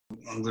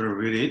I'm going to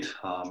read it.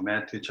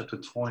 Matthew chapter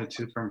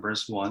 22 from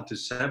verse 1 to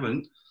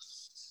 7.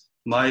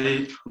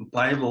 My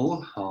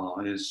Bible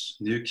is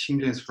New King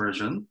James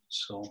Version.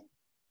 So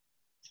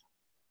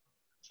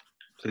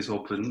please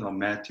open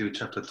Matthew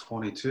chapter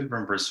 22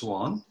 from verse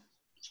 1.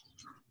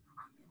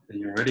 When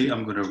you're ready,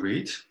 I'm going to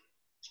read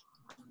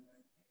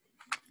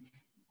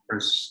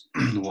verse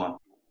 1.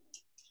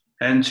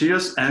 And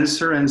Jesus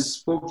answered and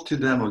spoke to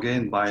them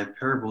again by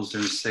parables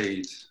and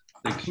said,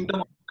 the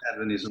kingdom of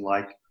heaven is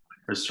like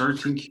a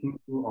certain king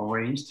who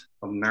arranged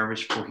a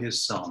marriage for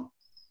his son,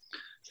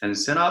 and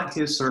sent out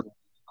his servants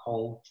to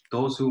call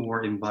those who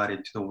were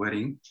invited to the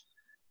wedding,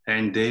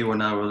 and they were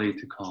not willing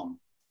to come.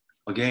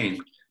 Again,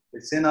 he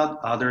sent out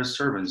other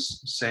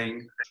servants,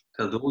 saying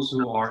to those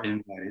who are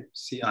invited,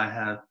 see, I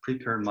have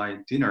prepared my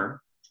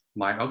dinner,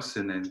 my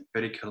oxen and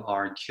fatty cattle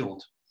are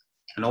killed,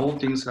 and all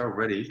things are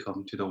ready,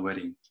 come to the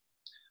wedding.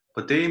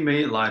 But they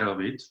made light of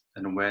it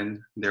and went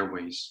their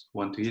ways,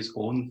 one to his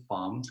own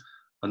farm,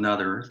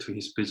 another to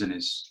his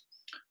business.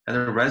 And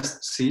the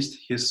rest seized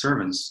his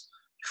servants,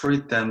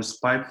 treated them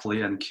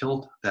spitefully, and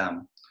killed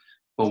them.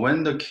 But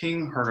when the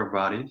king heard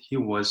about it, he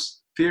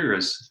was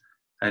furious,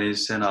 and he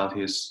sent out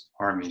his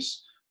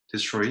armies,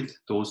 destroyed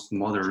those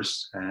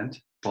mothers, and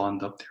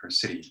burned up their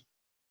city.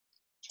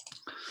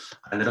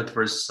 And then at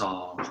verse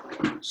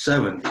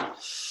 7.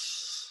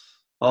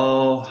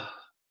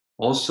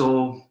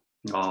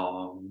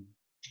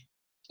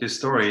 This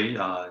story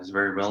is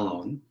very well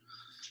known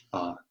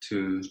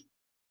to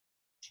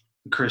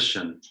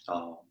Christian.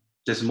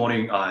 This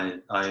morning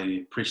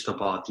I preached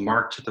about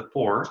Mark chapter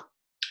 4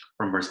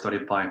 from verse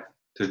 35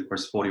 to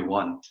verse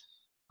 41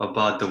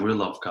 about the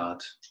will of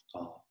God,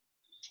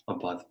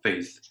 about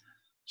faith.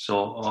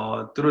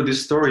 So through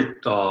this story,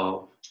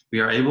 we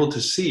are able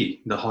to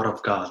see the heart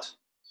of God.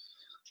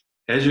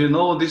 As you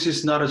know, this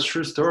is not a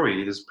true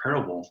story. It is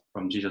parable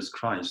from Jesus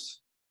Christ.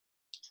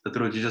 But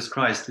through Jesus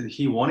Christ,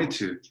 he wanted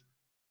to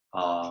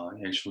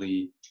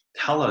actually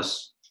tell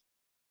us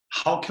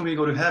how can we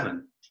go to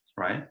heaven,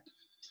 right?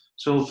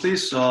 So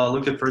please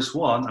look at verse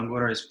 1. I'm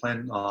going to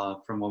explain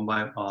from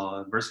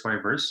verse by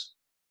verse.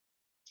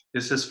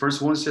 It says,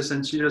 verse 1 says,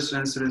 and Jesus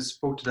answered and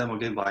spoke to them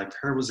again by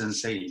parables and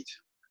said,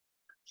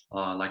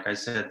 like I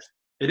said,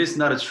 it is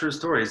not a true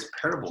story, it's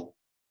parable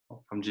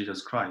from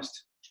Jesus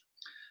Christ.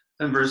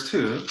 And verse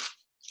 2,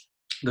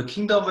 the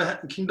kingdom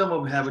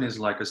of heaven is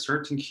like a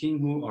certain king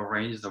who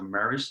arranged a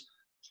marriage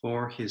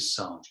for his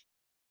son.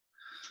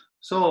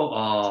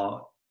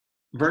 So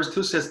verse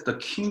 2 says, the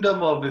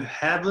kingdom of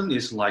heaven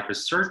is like a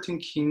certain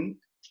king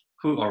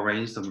who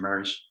arranged a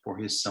marriage for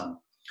his son.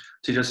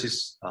 Jesus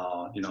is,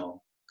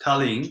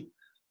 telling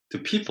the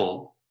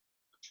people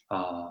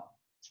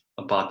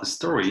about the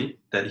story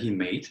that he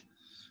made.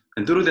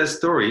 And through that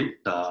story,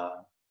 the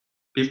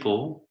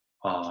people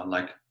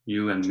like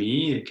you and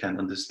me can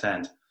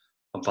understand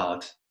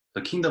about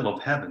the kingdom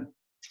of heaven.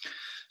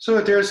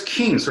 So there's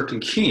king, certain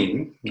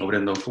king. We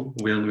don't know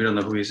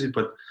who is it,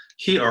 but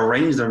he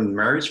arranged a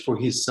marriage for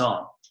his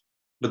son.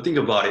 But think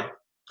about it.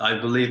 I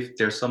believe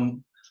there's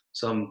some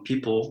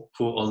people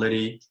who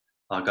already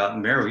got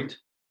married.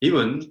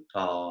 Even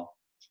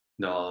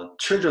the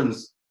children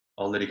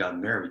already got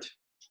married.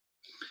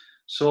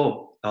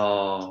 So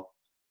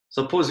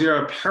suppose you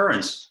are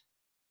parents,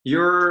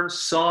 your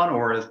son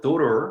or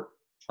daughter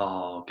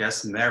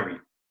gets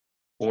married,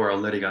 or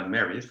already got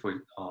married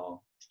for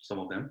some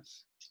of them.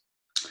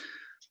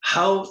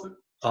 How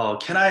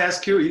can I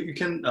ask you? You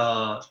can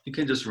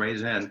just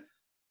raise your hand.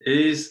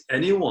 Is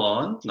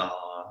anyone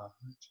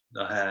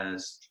that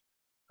has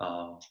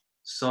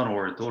son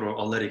or daughter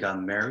already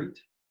got married?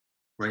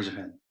 Raise your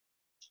hand.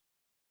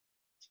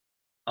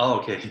 Oh,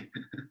 okay.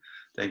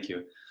 Thank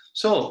you.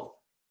 So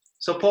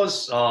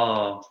suppose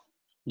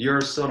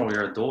your son or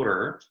your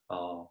daughter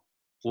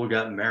will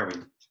get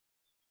married.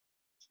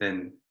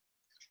 Then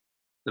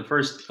the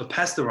first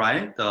pastor,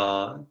 right?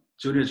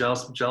 Junior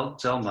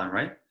gentleman,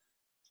 right?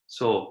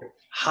 So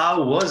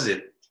how was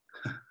it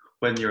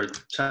when your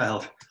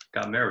child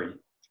got married?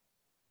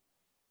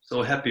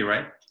 So happy,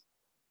 right?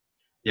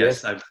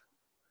 Yes. I'm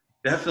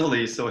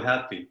definitely so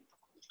happy.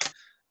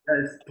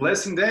 It's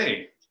blessing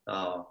day.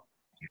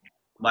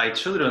 My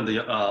children,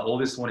 the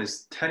oldest one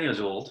is 10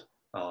 years old.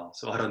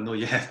 So I don't know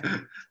yet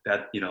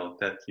that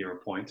your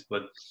point,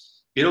 but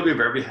it'll be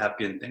very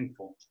happy and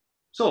thankful.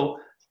 So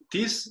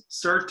this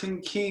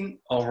certain king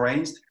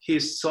arranged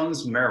his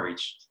son's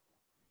marriage,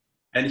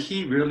 and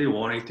he really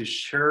wanted to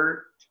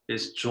share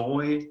his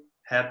joy,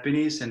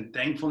 happiness, and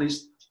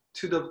thankfulness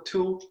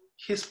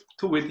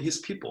with his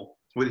people,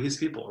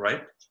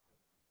 right?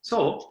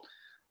 So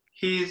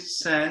he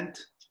sent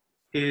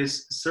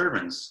his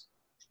servants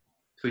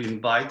to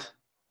invite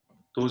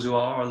those who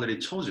are already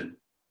chosen.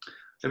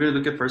 Let me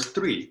look at verse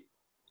 3.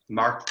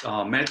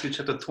 Matthew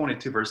chapter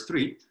 22, verse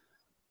 3.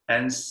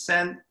 And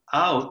sent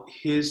out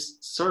his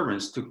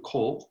servants to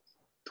call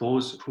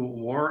those who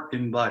were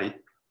invited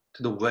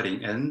to the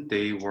wedding, and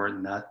they were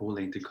not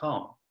willing to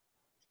come.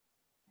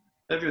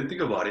 If you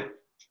think about it,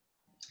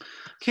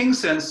 king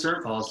sent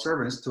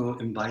servants to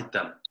invite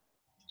them.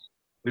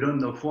 We don't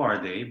know who are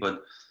they,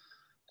 but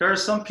There are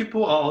some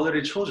people are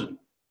already chosen.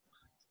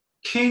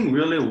 King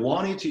really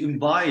wanted to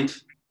invite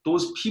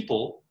those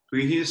people to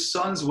his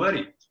son's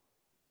wedding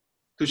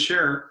to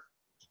share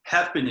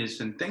happiness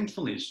and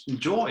thankfulness and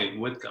joy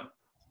with them.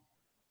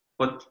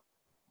 But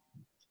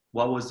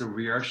what was the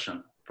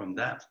reaction from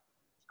that?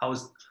 How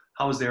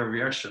was their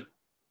reaction?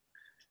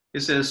 It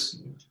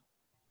says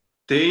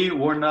they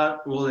were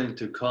not willing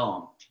to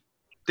come.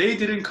 They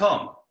didn't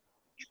come.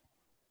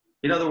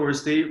 In other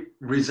words, they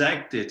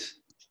rejected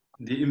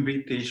the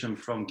invitation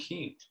from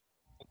King.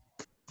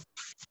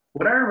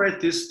 When I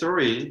read this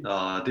story,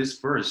 this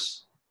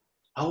verse,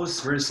 I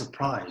was very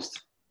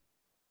surprised.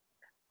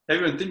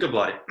 Everyone think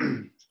about it.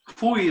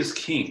 Who is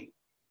king?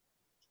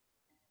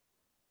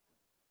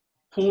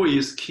 Who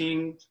is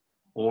king,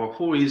 or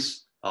who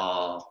is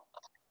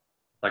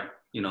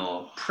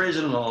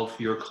president of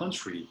your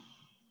country?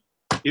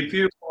 If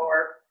you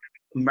are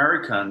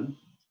American,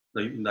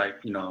 the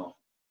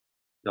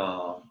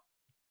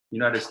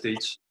United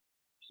States,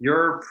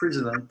 your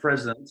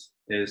president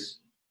is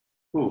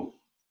who?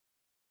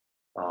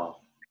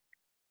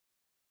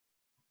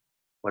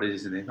 What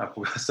is his name? I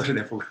forgot. Sorry,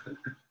 I forgot.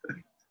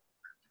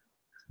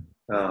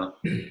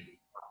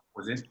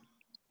 Was it?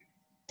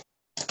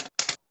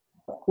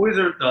 Who is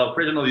the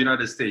president of the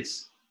United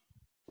States?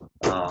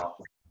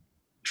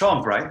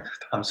 Trump, right?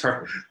 I'm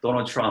sorry,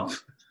 Donald Trump.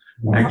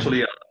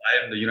 Actually, I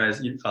am the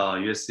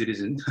U.S.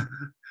 citizen.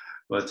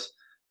 But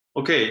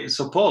okay,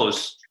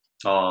 suppose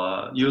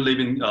you live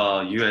in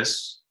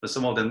U.S., but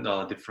some of them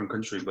different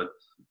country. But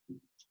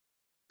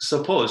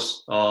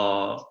suppose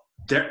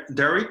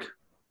Derek,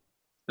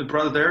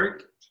 brother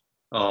Derek,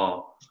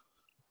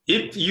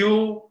 if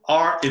you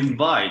are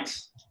invited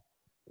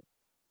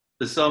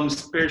to some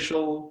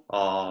special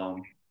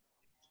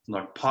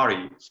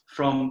party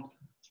from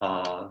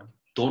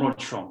Donald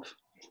Trump,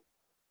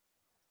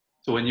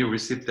 so when you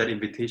receive that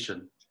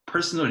invitation,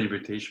 personal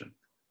invitation,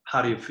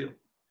 how do you feel?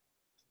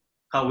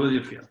 How will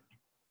you feel?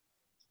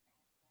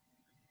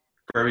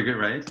 Very good,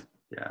 right?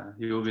 Yeah,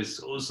 you will be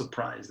so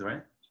surprised,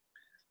 right?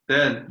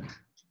 Then,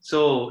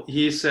 so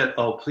he said,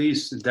 "Oh,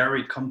 please,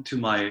 Derek, come to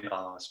my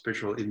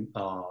special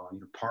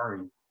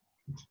party.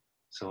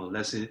 So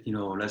let's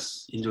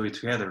enjoy it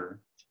together."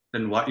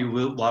 Then what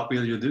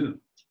will you do?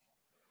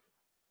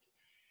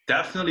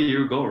 Definitely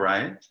you go,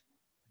 right?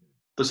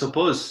 But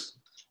suppose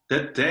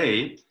that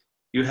day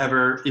you have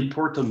an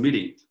important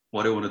meeting.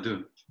 What do you want to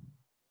do?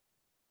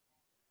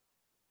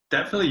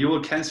 Definitely you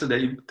will cancel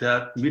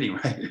that meeting,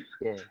 right?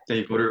 Yeah. Then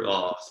you go to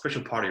a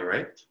special party,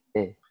 right?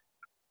 Yeah.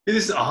 It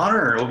is the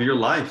honor of your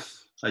life,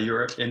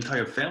 your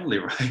entire family,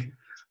 right?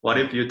 What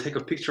if you take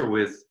a picture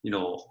with,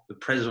 the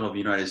president of the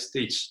United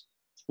States?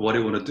 What do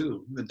you want to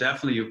do?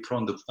 Definitely you put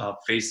on the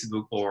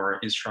Facebook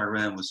or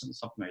Instagram or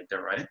something like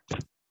that, right?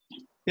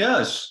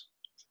 Yes,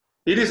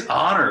 it is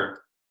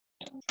honor.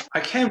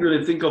 I can't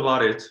really think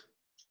about it.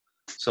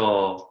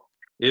 So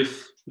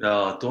if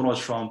Donald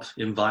Trump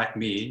invite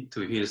me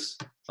to his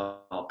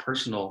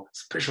personal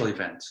special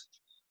event,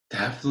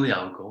 definitely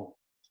I'll go,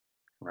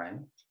 right?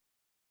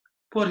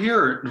 But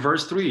here,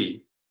 verse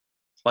 3,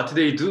 what did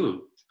they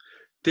do?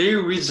 They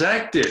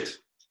rejected.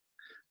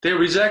 They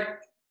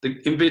reject the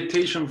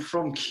invitation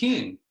from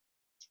king.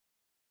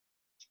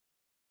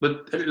 But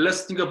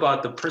let's think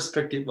about the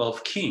perspective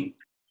of king.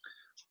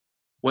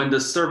 When the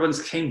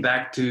servants came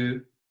back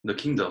to the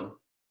kingdom,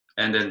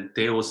 and then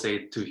they will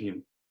say to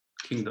him,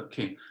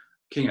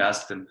 King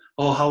asked them,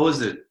 "Oh, how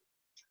was it?"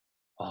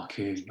 "Oh,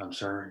 king, I'm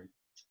sorry.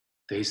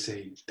 They say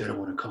they don't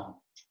want to come."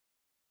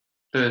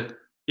 But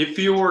if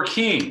you were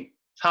king,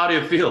 how do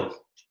you feel?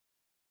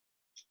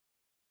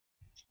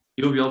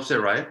 You'll be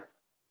upset, right?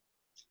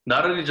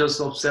 Not only just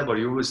upset, but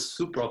you were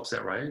super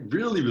upset, right?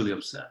 Really, really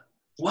upset.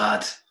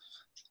 What?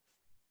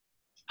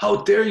 How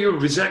dare you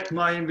reject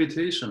my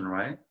invitation,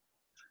 right?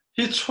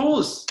 He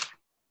chose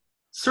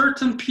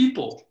certain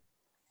people,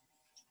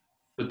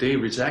 but they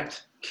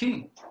reject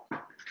king.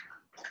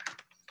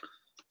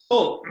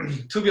 So,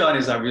 to be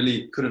honest, I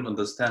really couldn't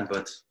understand,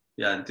 but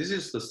yeah, this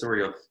is the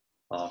story of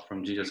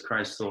from Jesus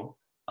Christ. So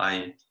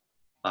I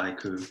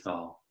could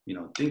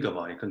think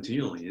about it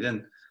continually.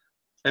 Then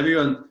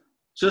everyone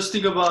just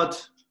think about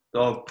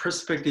the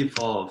perspective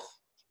of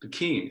the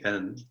king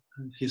and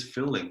his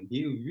feeling.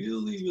 He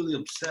really, really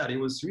upset. He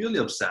was really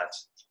upset.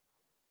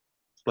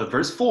 But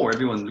verse 4,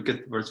 everyone look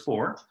at verse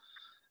 4.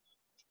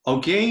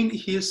 Again,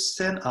 he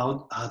sent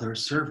out other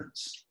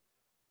servants.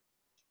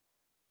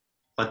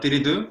 What did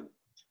he do?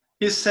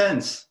 He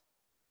sends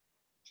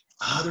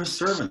other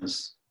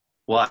servants.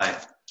 Why?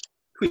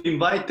 To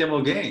invite them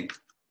again.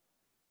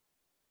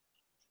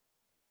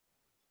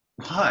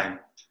 Why?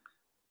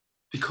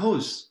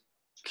 Because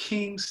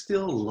king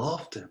still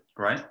loved them,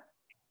 right?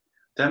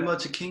 That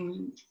much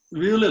king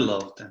really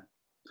loved them.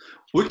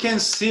 We can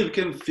see, we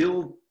can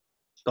feel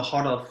the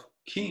heart of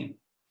king.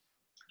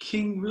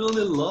 King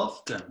really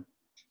loved them.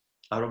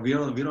 We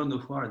don't know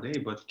who are they,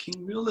 but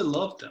king really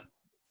loved them.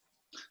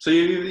 So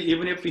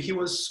even if he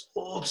was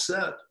so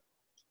upset,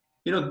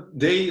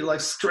 they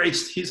like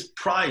scratched his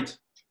pride.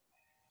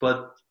 But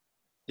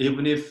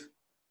even if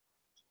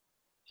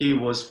He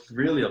was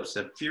really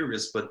upset,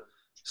 furious, but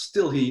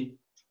still he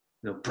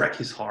broke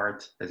his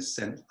heart and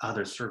sent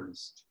other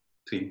servants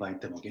to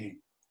invite them again.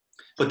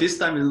 But this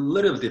time is a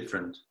little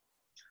different.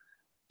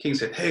 King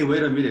said, hey,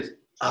 wait a minute.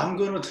 I'm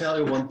going to tell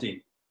you one thing.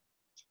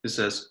 He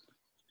says,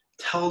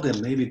 tell them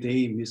maybe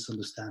they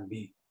misunderstand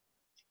me.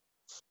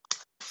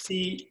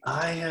 See,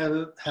 I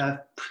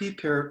have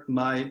prepared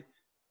my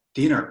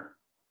dinner.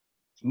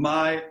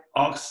 My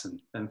oxen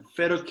and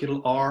feather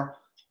cattle are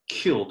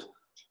killed,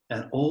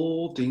 and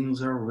all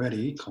things are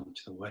ready. Come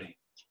to the wedding.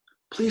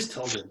 Please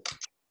tell them.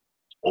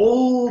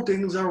 All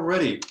things are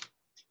ready.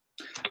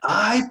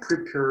 I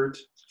prepared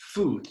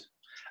food.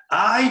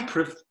 I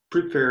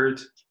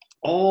prepared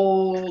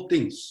all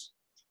things.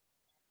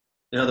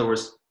 In other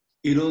words,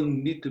 you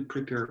don't need to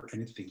prepare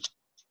anything.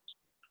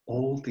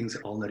 All things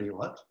are already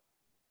what?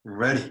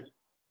 Ready,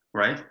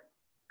 right?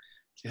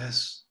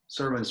 Yes,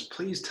 servants,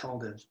 please tell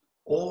them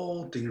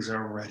all things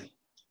are ready.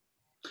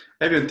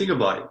 Everyone, think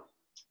about it.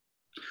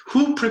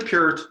 Who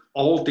prepared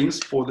all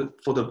things for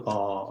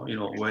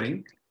the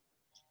wedding?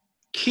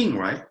 King,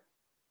 right?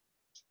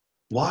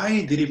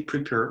 Why did he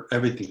prepare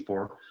everything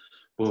for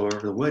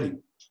the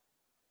wedding?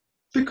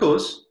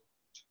 Because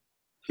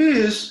he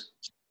is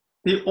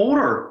the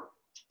owner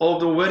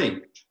of the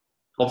wedding.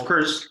 Of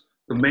course,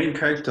 the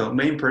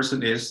main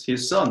person is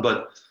his son,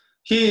 but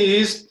he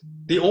is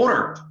the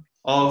owner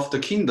of the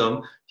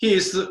kingdom. He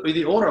is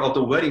the owner of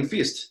the wedding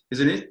feast,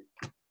 isn't it?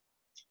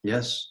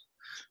 Yes.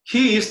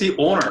 He is the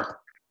owner.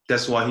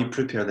 That's why he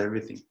prepared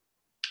everything.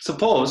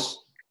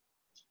 Suppose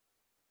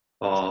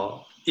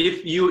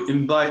if you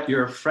invite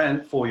your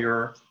friend for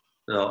your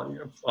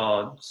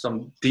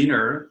some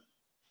dinner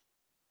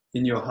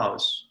in your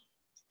house,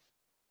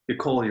 you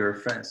call your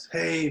friends.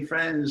 Hey,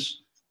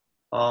 friends,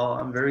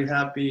 I'm very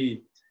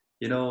happy.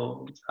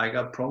 I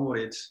got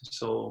promoted,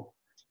 so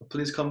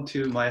please come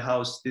to my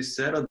house this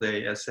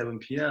Saturday at 7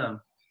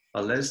 p.m.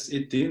 Let's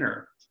eat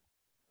dinner.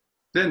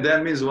 Then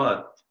that means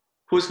what?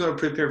 Who's going to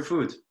prepare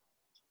food?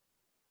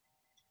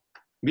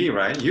 Me,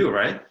 right? You,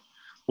 right?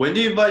 When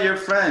you invite your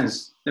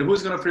friends, then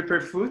who's going to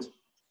prepare food?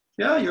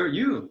 Yeah,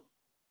 you,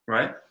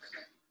 right?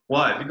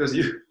 Why? Because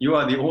you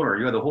are the owner,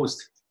 you are the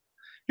host.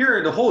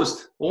 Here, the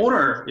host,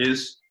 owner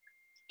is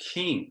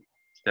king.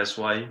 That's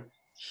why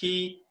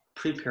he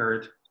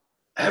prepared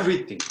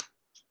everything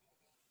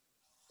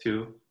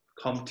to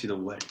come to the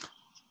wedding.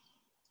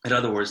 In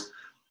other words,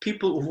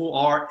 people who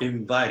are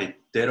invited,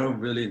 they don't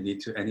really need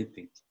to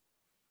anything.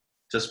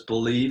 Just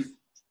believe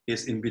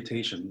his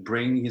invitation,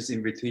 bring his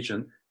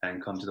invitation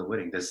and come to the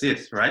wedding. That's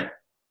it, right?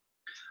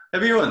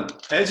 Everyone,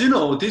 as you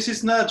know, this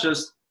is not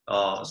just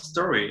a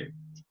story.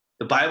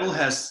 The Bible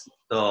has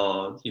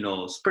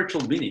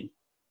spiritual meaning.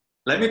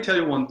 Let me tell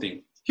you one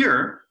thing.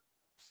 Here,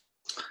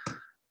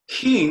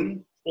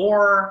 king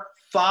or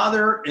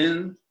father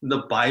in the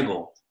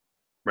Bible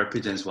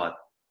represents what?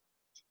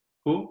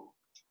 Who?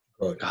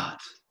 God,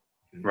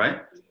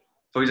 right?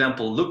 For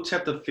example, Luke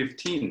chapter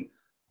 15,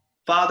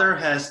 father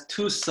has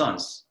two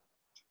sons.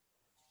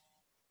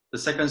 The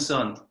second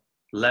son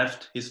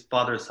left his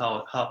father's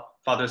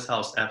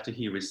house after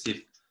he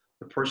received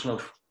the portion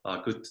of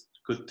good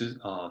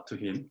to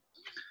him.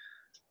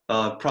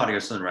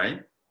 Prodigal son,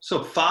 right?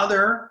 So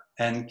father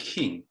and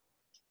king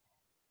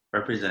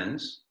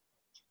represents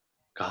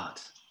God.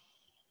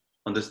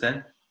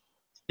 Understand?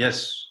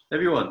 Yes,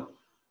 everyone.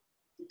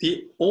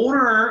 The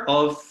owner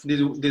of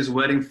this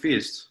wedding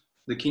feast,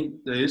 the king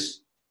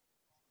is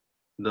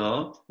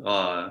the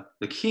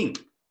king.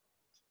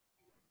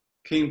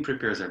 King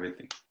prepares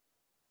everything.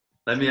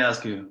 Let me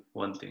ask you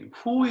one thing.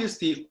 Who is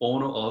the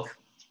owner of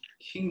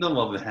kingdom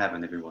of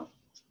heaven, everyone?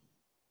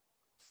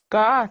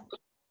 God.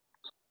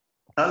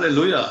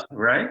 Hallelujah,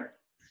 right?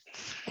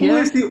 Who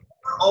Yes. is the owner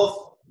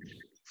of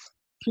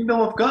kingdom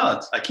of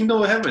God?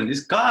 Kingdom of heaven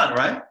is God,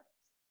 right?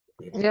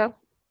 Yeah.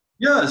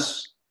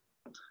 Yes.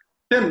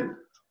 Then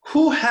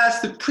who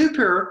has to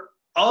prepare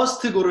us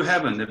to go to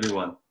heaven,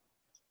 everyone?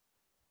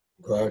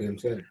 God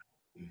himself.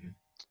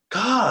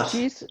 God.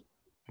 Jesus.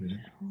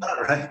 God,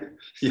 right?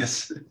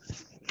 Yes.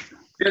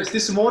 Yes,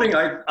 this morning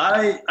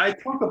I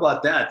talk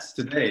about that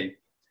today.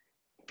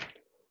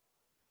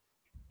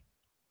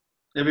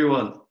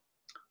 Everyone,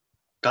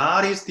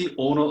 God is the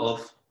owner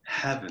of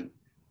heaven.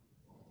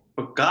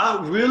 But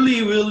God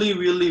really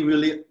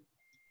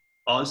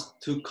us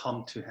to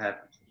come to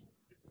heaven.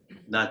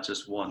 Not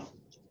just one,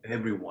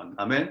 everyone.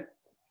 Amen?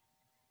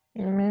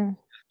 Amen.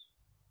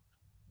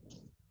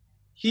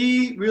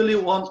 He really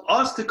wants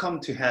us to come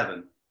to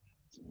heaven.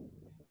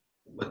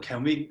 But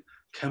can we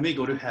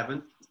go to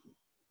heaven?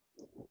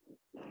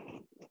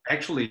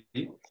 Actually,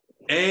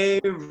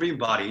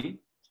 everybody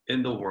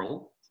in the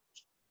world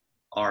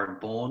are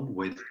born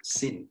with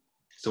sin.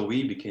 So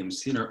we became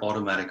sinner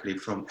automatically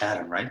from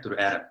Adam, right? Through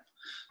Adam.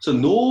 So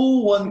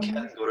no one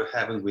can go to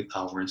heaven with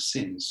our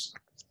sins.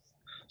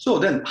 So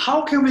then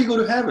how can we go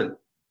to heaven?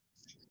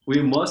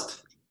 We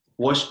must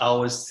wash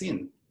our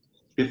sin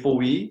before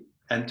we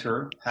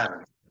enter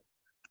heaven.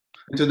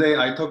 And today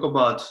I talk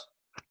about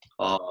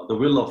the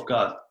will of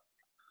God.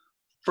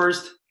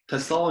 First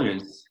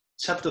Thessalonians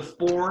chapter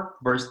 4,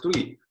 verse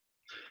 3.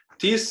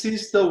 this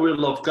is the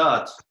will of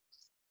God.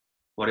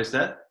 What is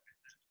that?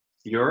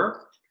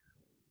 Your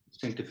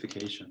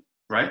sanctification,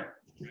 right?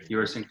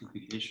 Your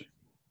sanctification.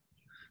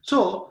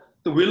 So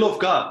the will of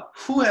God.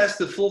 Who has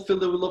to fulfill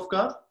the will of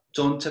God?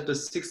 John chapter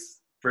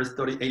 6, verse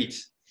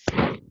 38.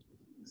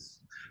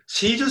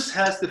 Jesus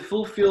has to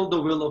fulfill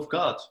the will of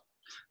God.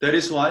 That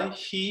is why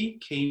he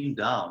came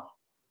down.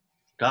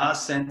 God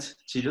sent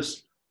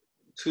Jesus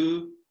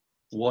to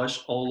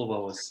wash all of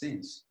our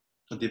sins,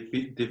 to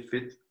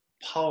defeat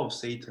power of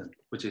Satan,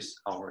 which is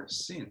our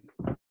sin.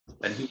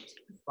 And he was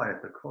crucified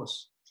at the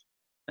cross.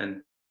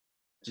 And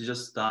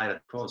Jesus died at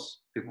the cross.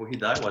 Before he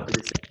died, what did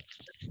he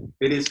say?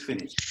 It is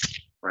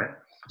finished, right?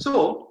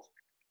 So,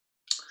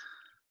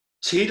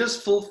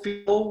 Jesus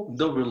fulfilled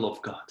the will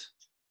of God.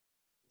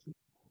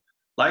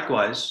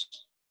 Likewise,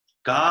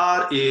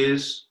 God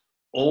is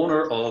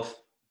owner of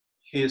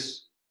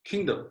his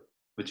kingdom,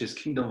 which is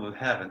kingdom of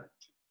heaven.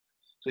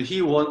 So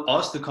he wants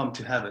us to come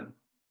to heaven.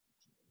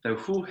 Now,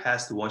 who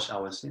has to wash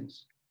our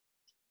sins?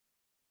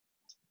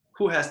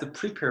 Who has to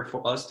prepare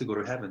for us to go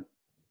to heaven?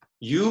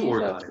 You or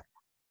God?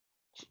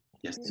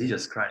 Yes,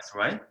 Jesus Christ,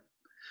 right?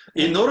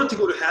 In order to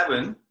go to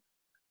heaven,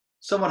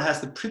 someone has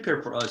to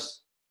prepare for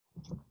us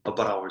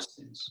about our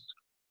sins.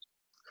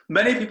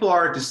 Many people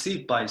are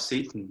deceived by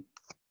Satan,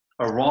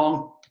 a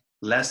wrong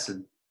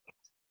lesson,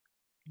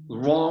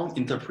 wrong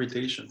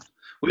interpretation.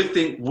 We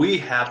think we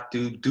have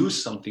to do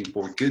something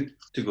for good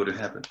to go to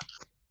heaven.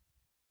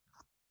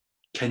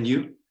 Can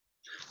you?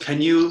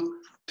 Can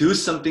you do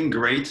something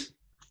great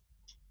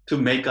to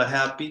make God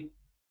happy?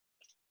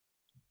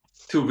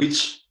 To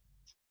reach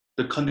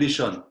the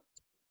condition,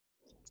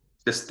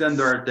 the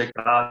standard that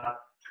God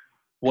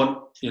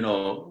want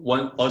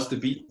us to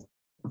be?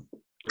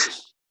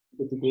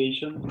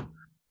 Situation?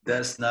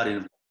 That's not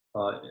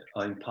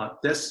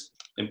that's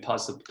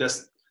impossible.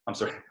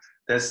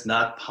 That's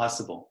not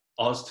possible.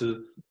 Us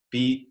to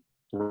be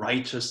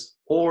righteous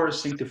or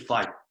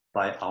sanctified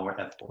by our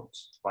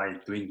efforts, by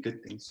doing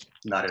good things.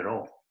 Not at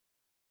all.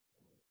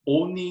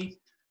 Only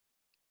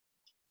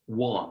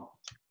one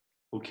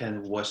who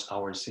can wash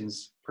our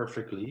sins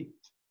perfectly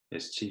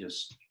is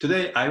Jesus.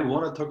 Today, I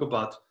want to talk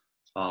about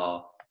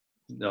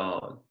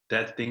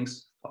that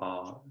things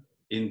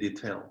in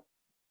detail.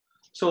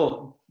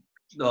 So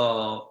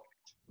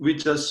we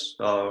just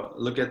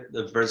look at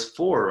the verse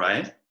 4,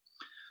 right?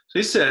 So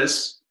it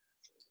says,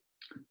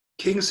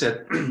 King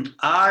said,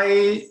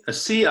 I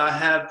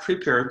have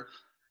prepared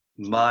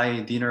my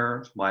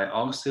dinner, my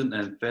oxen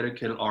and fatted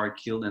cattle are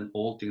killed, and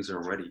all things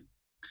are ready.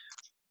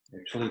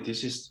 Actually,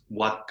 this is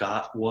what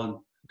God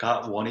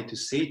wanted to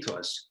say to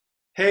us.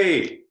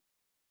 Hey,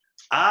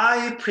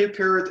 I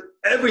prepared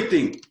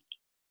everything.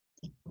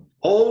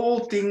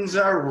 All things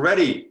are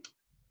ready.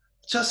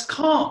 Just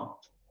come.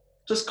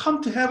 Just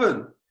come to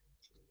heaven.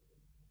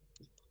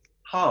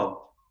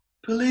 How?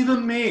 Believe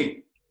in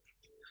me.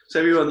 So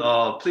everyone,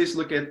 please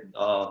look at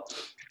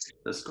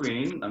the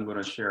screen. I'm going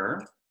to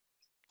share.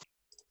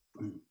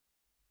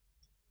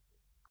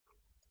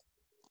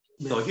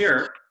 So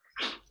here,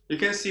 you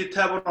can see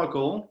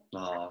tabernacle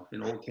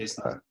in Old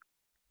Testament.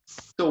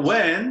 So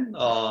when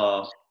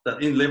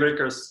in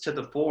Leviticus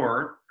chapter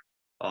 4,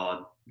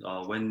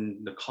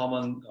 when the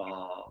common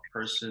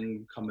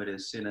person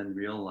committed sin and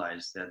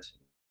realized that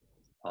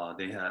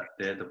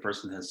the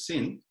person has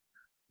sinned,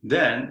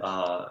 then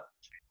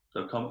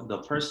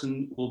the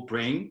person will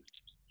bring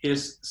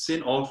his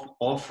sin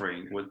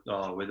offering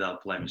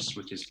without blemish,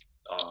 which is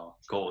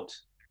goat.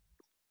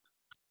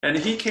 And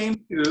he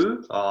came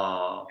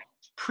to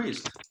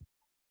priest.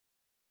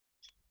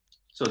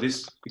 So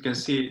this, you can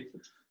see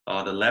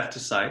the left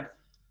side.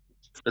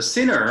 The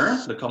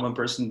sinner, the common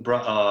person,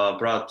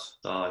 brought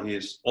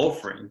his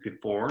offering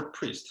before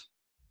priest.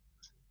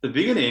 The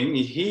beginning,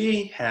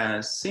 he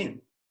has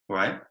sinned,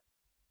 right?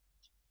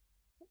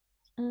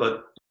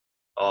 But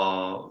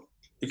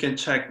you can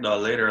check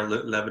later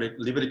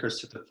Leviticus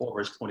chapter 4,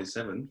 verse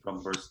 27,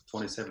 from verse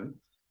 27.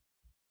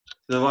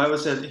 The Bible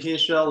said, he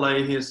shall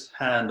lay his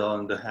hand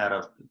on the head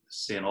of the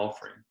sin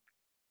offering.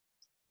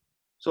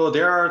 So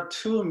there are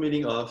two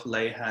meanings of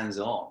lay hands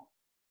on.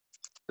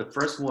 The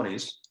first one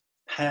is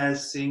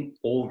passing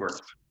over.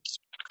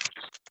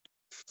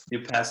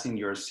 You're passing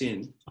your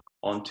sin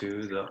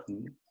onto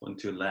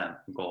lamb,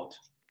 goat.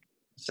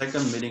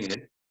 Second meaning is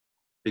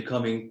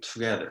becoming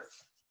together.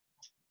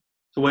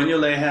 So when you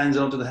lay hands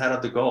onto the head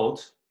of the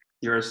goat,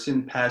 your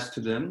sin passed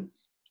to them,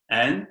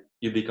 and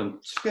you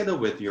become together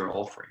with your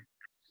offering.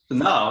 So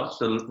now,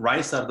 the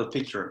right side of the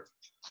picture,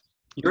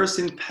 your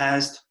sin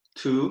passed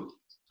to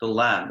the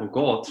lamb or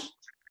goat,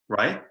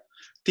 right?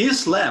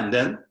 This lamb,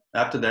 then,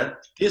 after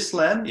that, this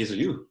lamb is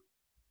you.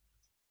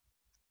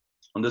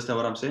 Understand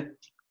what I'm saying?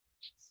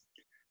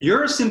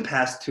 Your sin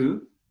passed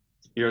to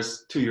your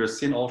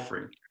sin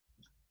offering,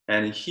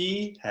 and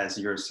he has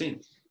your sin.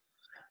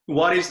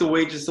 What is the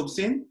wages of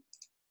sin?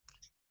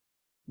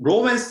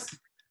 Romans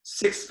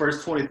 6,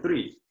 verse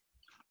 23.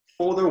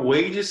 For the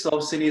wages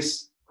of sin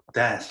is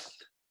death.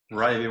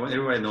 Right?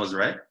 Everybody knows,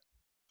 right?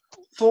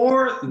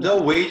 For the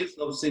wages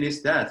of sin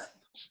is death.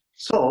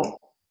 So,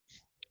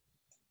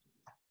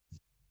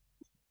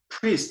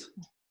 priest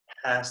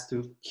has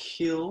to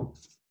kill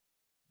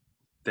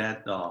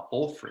that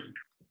offering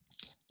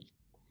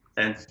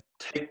and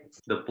take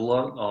the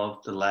blood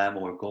of the lamb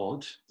or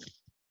goat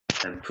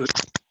and put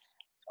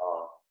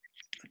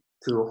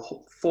to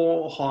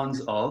 4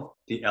 horns of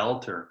the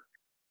altar.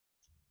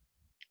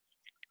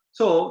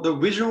 So the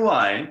reason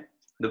why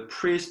the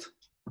priest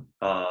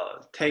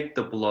take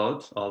the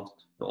blood of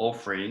the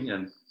offering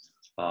and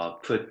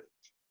put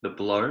the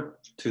blood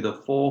to the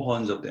 4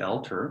 horns of the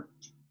altar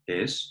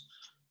is,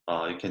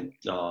 you can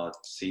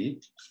see,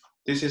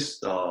 this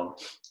is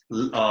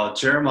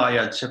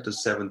Jeremiah chapter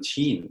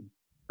 17,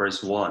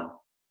 verse 1.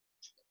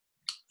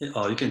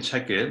 You can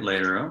check it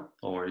later,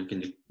 or you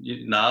can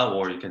now,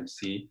 or you can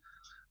see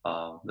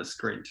the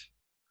screen.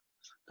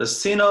 The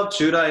sin of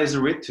Judah is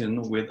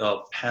written with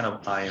a pen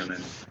of iron,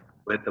 and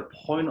with the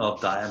point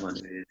of diamond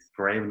is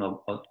graven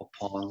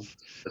upon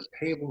the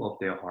table of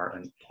their heart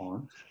and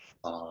upon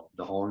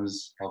the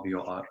horns of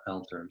your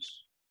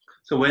altars.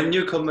 So when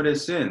you commit a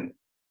sin,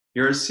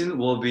 your sin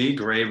will be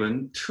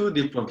graven 2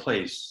 different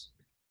places.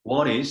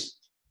 One is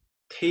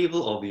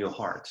table of your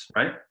heart,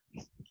 right?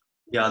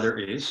 The other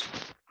is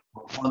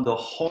on the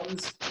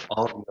horns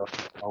of your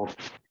altar.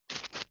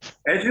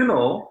 As you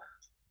know,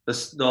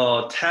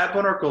 the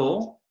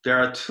tabernacle, there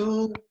are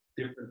 2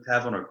 different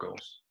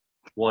tabernacles.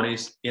 One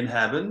is in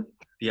heaven,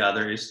 the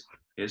other is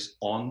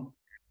on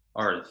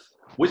earth.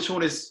 Which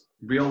one is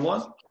real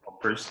one? Of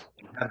course,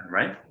 in heaven,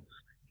 right?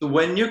 So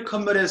when you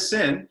commit a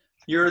sin,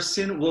 your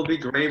sin will be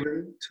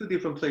graven 2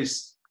 different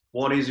places.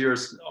 One is your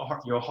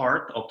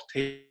heart of the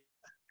table,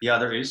 the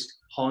other is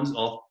horns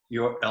of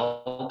your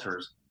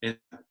altars.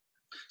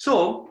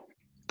 So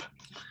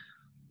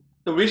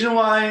the reason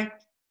why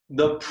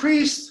the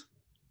priest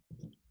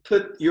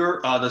put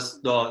your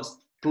the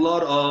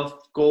blood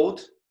of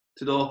goat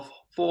to the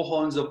 4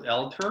 horns of the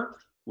altar,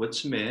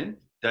 which means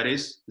that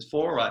is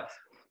for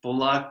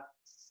blood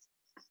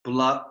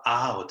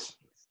out,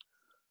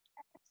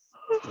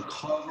 to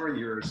cover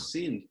your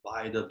sin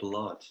by the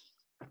blood.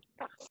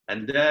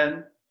 And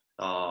then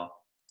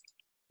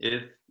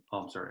if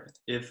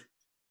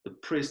the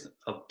priest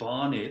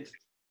upon it,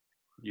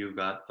 you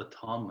got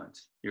atonement.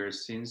 Your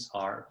sins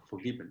are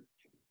forgiven.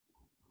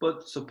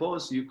 But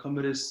suppose you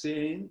committed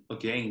sin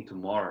again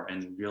tomorrow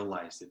and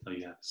realize that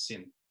you have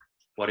sinned.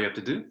 What do you have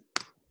to do?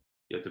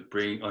 You have to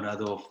bring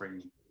another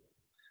offering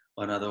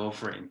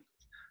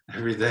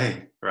every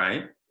day,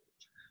 right?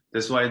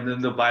 That's why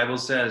the Bible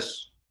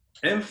says,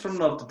 in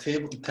front of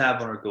the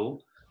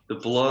tabernacle, the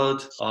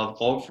blood of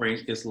offering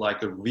is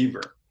like a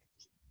river.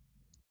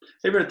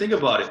 Ever think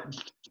about it?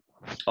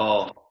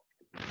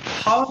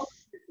 How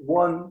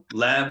one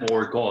lamb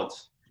or goat?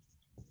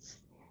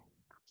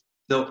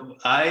 So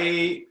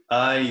I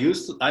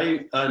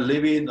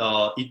live in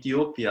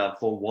Ethiopia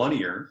for 1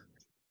 year.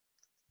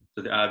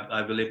 So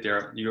I believe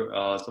there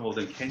are some of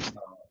them came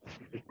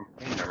from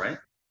Kenya, right?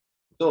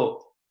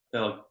 So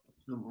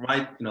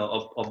right,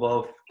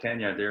 above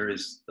Kenya there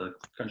is a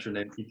country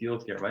named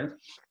Ethiopia, right?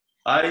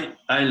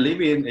 I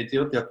live in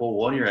Ethiopia for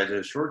 1 year as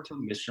a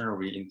short-term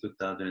missionary in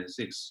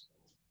 2006.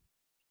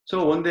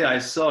 So one day I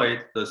saw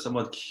it that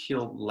someone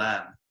killed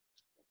lamb.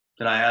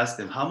 Then I asked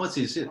him, how much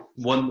is it?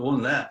 One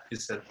lamb. He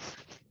said,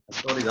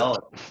 $30.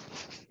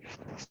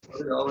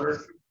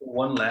 $30 for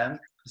 1 lamb.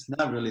 It's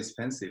not really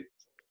expensive,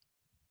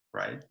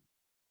 right?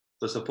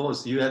 So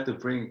suppose you have to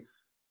bring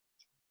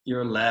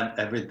your lamb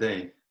every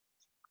day.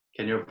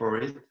 Can you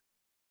afford it?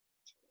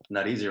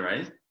 Not easy,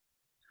 right?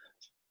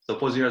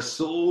 Suppose you are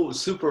so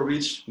super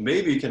rich,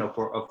 maybe you can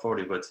afford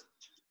it, but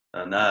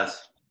not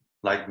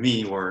like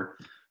me or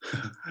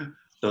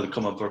the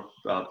common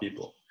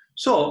people.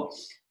 So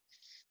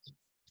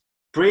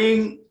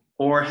bring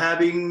or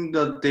having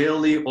the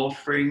daily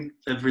offering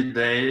every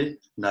day,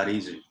 not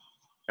easy.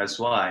 That's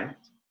why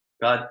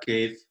God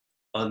gave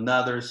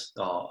another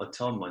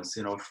atonement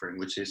sin offering,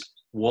 which is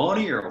 1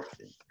 year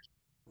offering.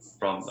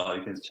 From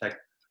you can check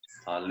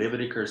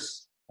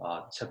Leviticus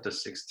chapter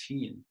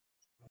 16.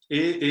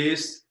 It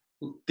is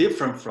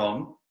different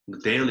from the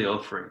daily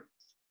offering.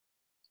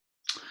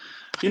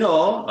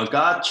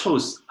 God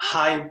chose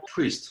high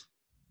priest,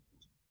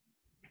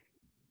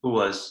 who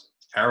was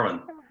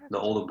Aaron, the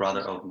older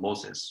brother of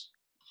Moses.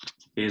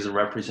 He is a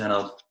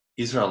representative of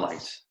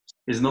Israelites.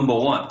 He's number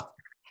 1,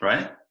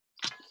 right?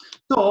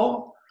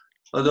 So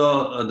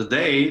the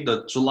day,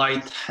 the July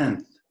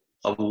 10th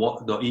of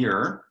the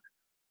year,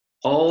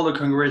 all the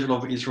congregation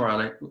of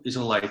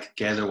Israelite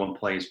gather one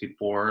place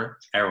before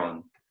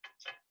Aaron.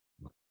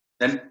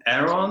 Then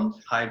Aaron,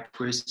 high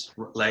priest,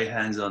 lay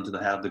hands onto the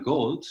head of the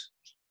goat.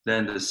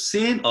 Then the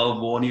sin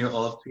of 1 year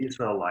of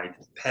Israelite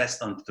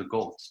passed onto the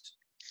goat.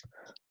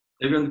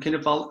 Everyone,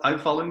 are you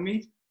following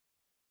me?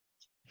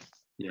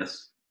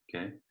 Yes.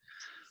 Okay.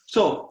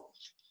 So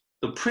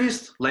the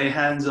priest lay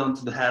hands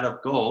onto the head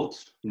of goat.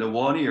 The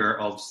 1 year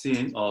of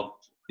sin of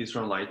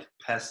Israelite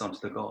passed onto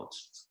the goat.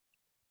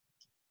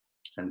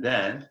 And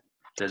then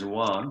there's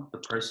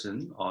the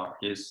person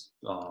is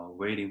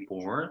waiting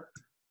for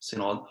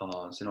sin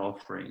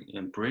offering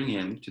and bring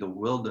him to the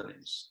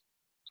wilderness.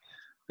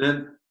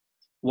 Then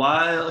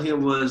while he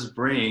was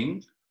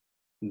bringing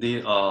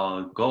the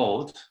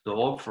gold, the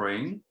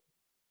offering,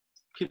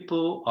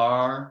 people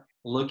are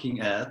looking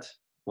at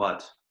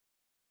what?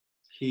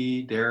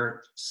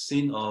 Their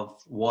sin of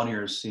 1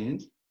 year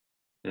sin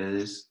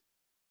is,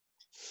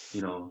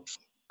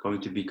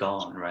 going to be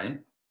gone, right?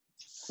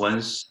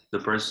 Once the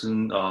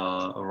person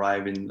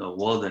arrive in the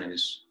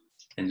wilderness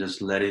and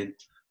just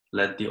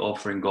let the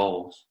offering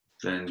go,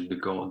 then the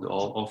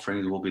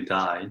offerings will be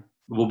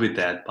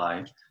dead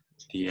by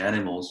the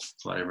animals,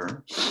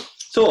 whatever.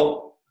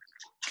 So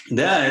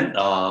then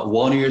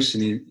 1 year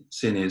sin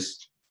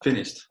is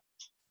finished.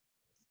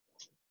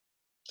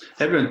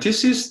 Everyone,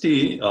 this is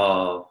the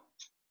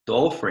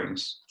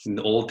offerings in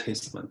the Old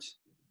Testament.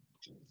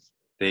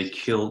 They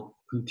killed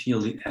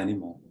continually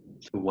animal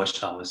to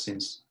wash our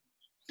sins.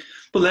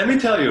 But let me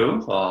tell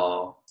you,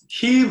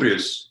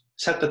 Hebrews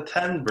chapter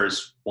 10,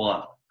 verse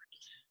 1.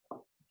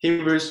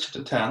 Hebrews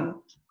chapter 10,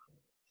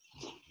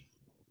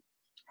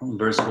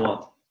 verse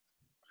 1.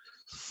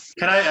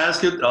 Can I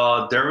ask you,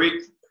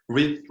 Derek,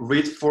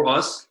 read for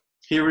us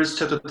Hebrews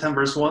chapter 10,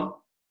 verse 1?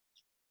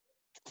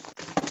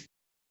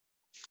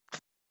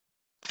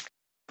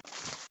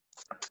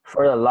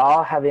 For the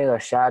law, having a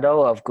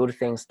shadow of good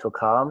things to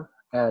come,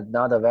 and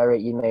not the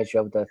very image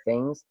of the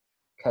things,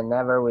 can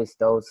never with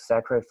those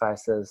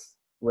sacrifices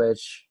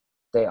which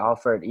they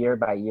offered year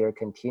by year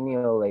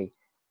continually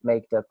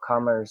make the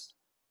comers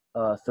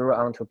through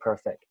unto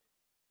perfect.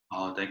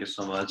 Oh, thank you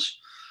so much.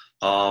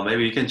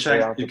 Maybe you can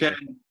check. You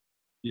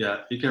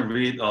can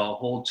read a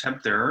whole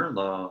chapter.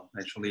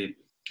 Actually,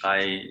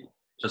 I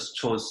just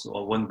chose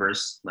one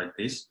verse like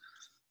this.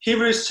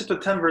 Hebrews chapter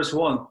 10, verse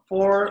 1.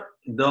 For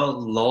the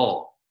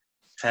law,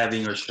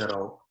 having a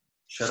shadow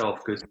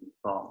of good things to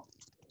come.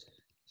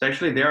 So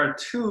actually,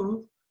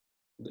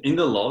 in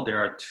the law, there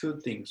are two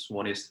things.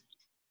 One is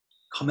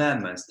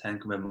commandments, 10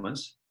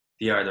 commandments.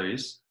 The other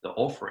is the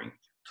offering,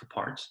 two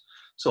parts.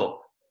 So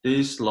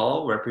this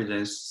law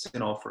represents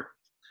sin offering.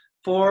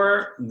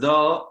 For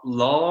the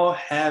law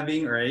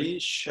having a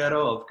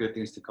shadow of good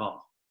things to come.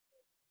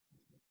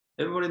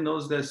 Everybody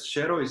knows that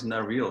shadow is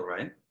not real,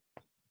 right?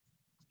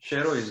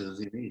 Shadow is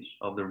the image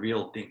of the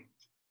real thing.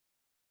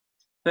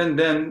 And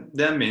then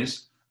that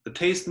means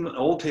the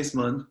Old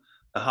Testament,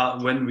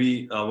 when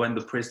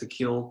the priest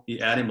kill the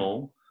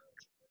animal,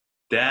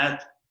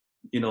 that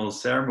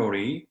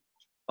ceremony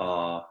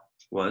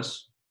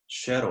was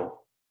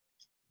shadow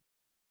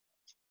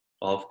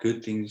of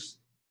good things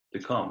to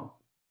come.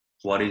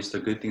 What is the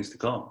good things to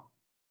come?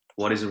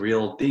 What is a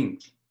real thing?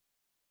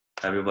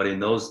 Everybody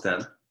knows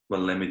that,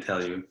 but let me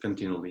tell you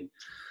continually.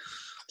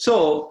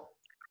 So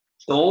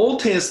the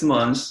Old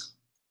Testament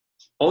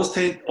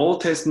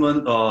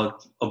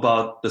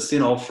about the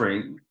sin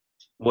offering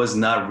was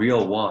not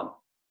real one,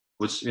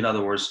 which in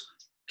other words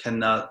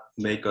cannot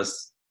make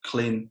us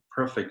clean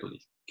perfectly,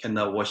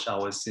 cannot wash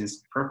our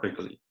sins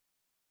perfectly.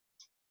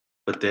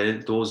 But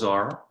those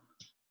are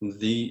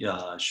the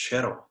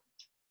shadow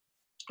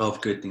of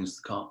good things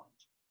to come.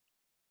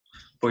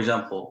 For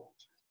example,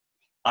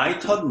 I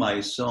taught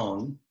my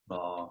son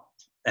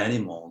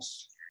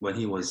animals when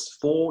he was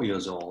 4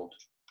 years old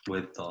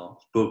with a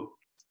book.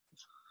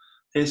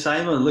 Hey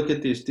Simon, look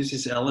at this. This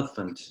is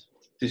elephant.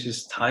 This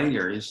is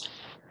tiger. It's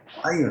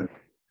lion.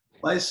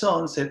 My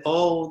son said,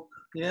 "Oh,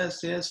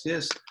 yes, yes,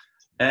 yes."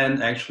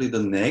 And actually,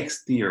 the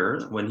next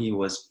year, when he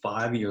was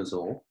 5 years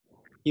old,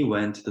 he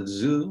went to the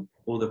zoo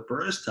for the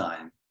first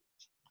time.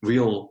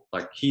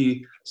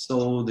 He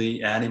saw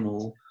the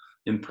animal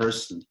in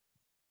person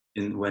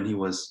when he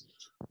was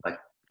like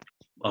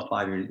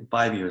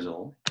 5 years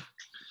old.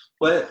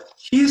 But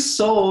he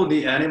saw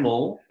the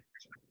animal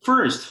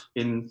first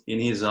in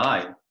his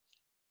eye.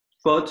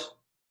 But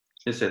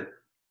he said,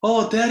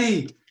 "Oh,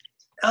 Daddy,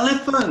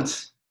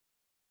 elephant!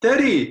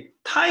 Daddy,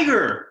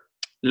 tiger,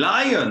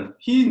 lion."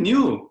 He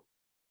knew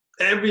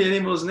every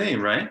animal's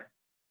name, right?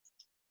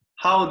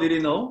 How did he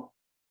know?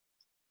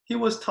 He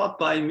was taught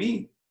by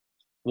me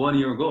 1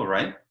 year ago,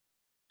 right?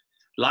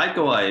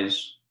 Likewise,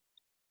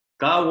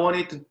 God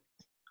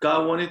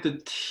wanted to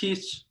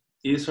teach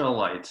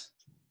Israelites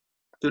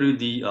through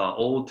the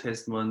Old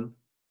Testament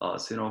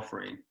sin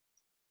offering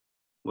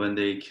when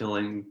they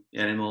killing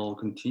animal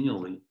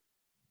continually.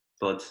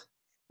 But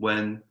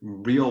when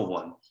real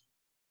one,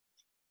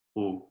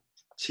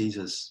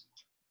 Jesus,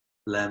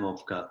 Lamb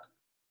of God,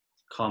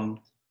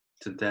 come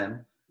to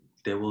them,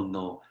 they will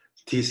know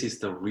this is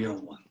the real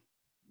one,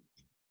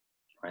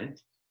 right?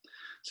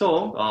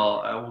 So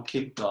I will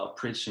keep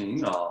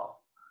preaching.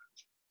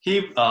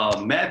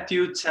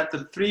 Matthew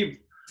chapter 3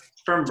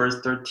 from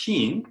verse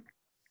 13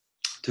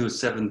 to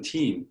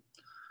 17.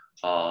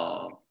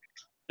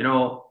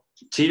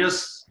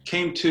 Jesus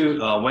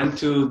went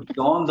to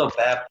John the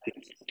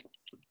Baptist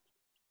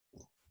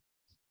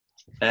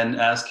and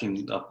asked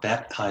him to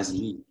baptize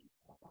me.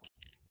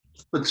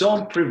 But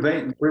John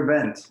prevent,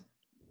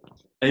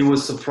 and he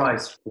was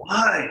surprised.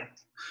 Why?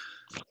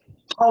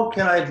 How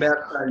can I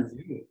baptize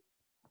you?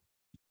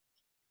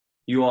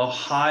 You are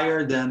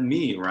higher than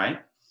me, right?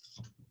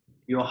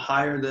 You are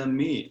higher than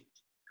me.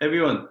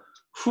 Everyone,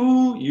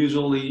 who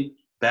usually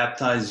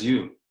baptize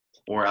you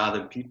or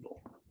other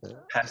people?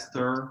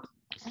 Pastor,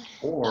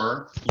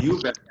 or you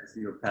baptize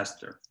your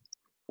pastor?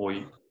 Or,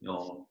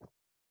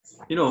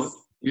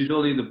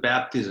 usually the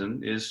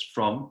baptism is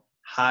from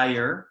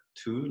higher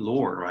to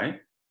lower,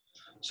 right?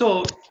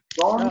 So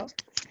John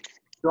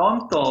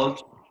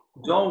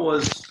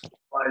was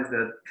surprised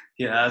that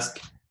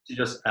she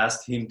just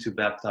asked him to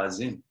baptize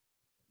him.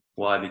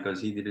 Why?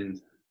 Because he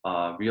didn't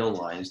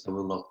realize the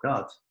will of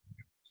God.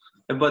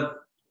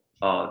 But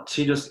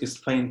Jesus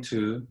explained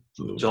to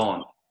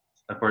John,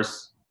 at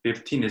verse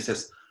 15, it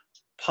says,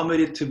 "Permit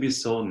it to be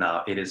so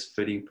now. It is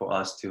fitting for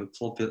us to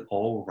fulfill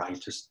all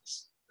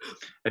righteousness."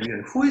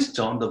 Again, who is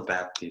John the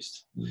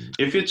Baptist?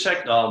 If you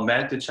check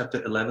Matthew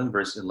chapter 11,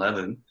 verse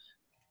 11,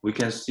 we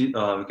can see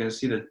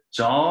that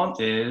John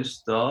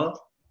is the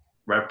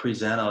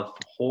representative of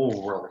the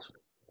whole world.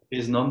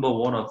 He's number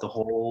one of the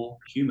whole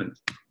human.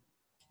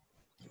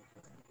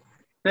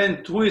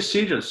 Then who is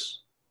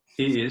Jesus?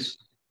 He is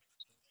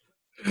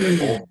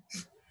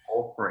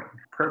offering,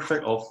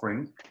 perfect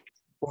offering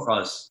for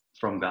us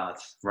from God,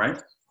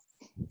 right?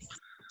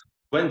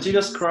 When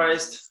Jesus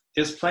Christ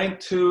explained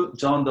to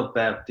John the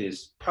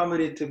Baptist,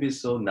 "Permit it to be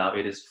so now,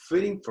 it is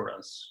fitting for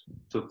us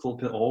to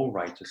fulfill all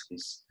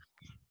righteousness."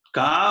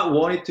 God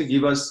wanted to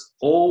give us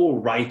all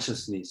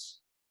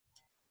righteousness.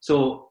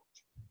 So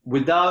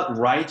without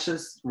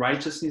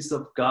righteousness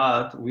of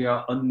God, we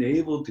are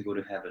unable to go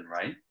to heaven,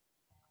 right?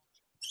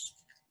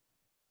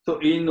 So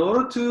in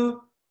order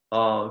to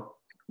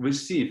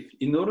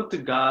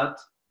God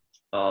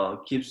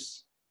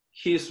keeps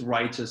his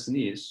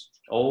righteousness,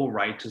 all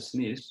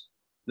righteousness,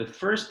 the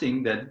first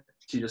thing that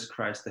Jesus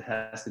Christ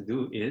has to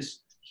do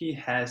is he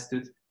has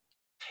to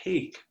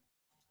take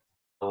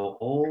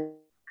all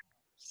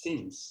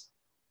sins.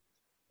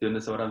 Do you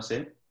understand what I'm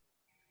saying?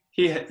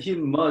 He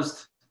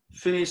must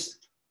finish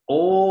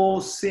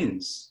all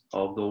sins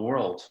of the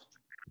world.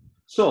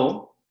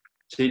 So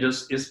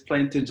Jesus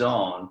explained to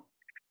John,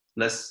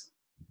 let's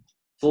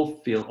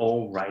fulfill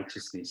all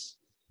righteousness.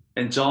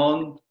 And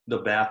John the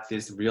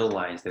Baptist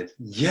realized that,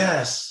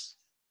 yes,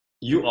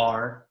 you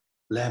are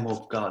Lamb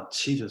of God,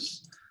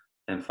 Jesus.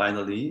 And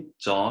finally,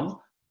 John,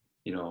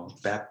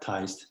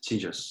 baptized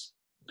Jesus.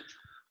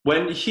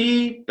 When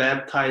he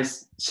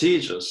baptized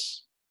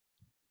Jesus,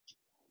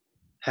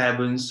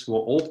 heavens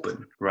were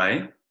open,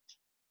 right?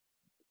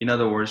 In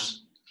other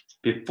words,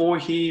 before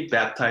he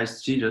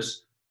baptized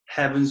Jesus,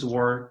 heavens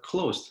were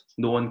closed.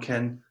 No one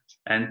can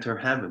enter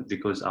heaven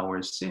because of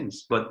our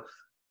sins. But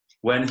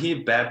when he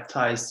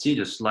baptized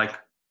Jesus, like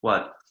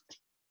what?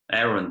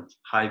 Aaron,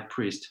 high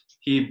priest,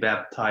 he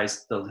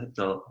baptized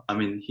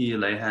he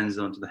laid hands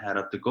onto the head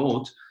of the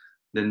goat,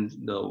 then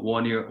the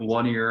one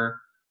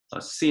year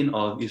sin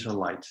of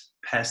Israelites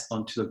passed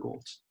onto the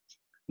goat.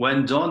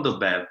 When John the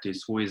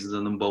Baptist, who is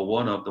the number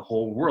one of the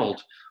whole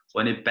world,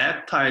 when he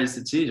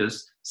baptized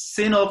Jesus,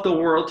 sin of the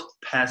world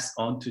passed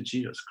on to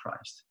Jesus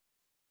Christ.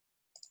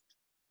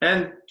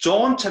 And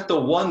John chapter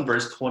 1,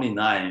 verse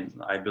 29,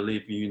 I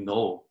believe you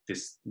know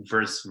this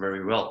verse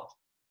very well.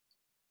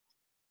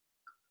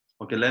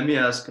 Okay, let me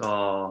ask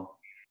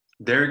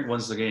Derek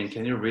once again,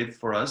 can you read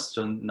for us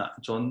John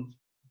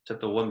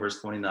chapter 1, verse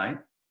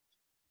 29?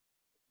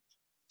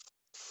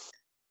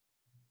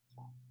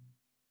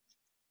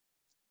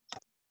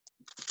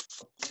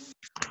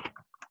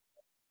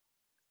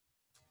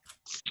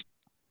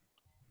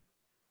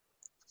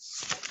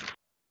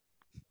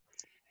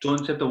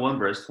 John chapter 1,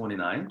 verse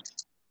 29.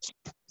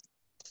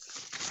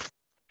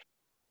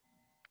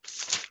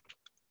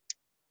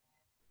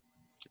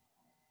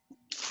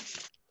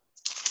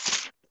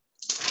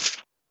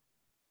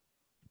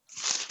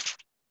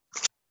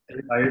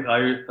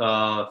 Are you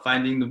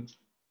finding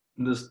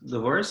the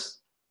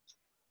verse?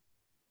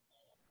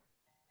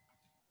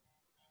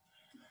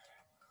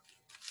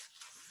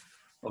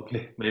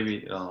 Okay,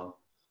 maybe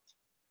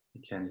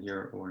you can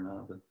hear or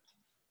not. But...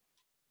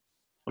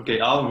 Okay,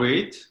 I'll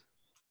read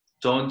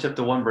John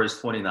chapter 1, verse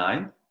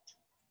 29.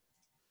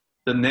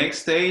 The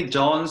next day,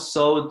 John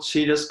saw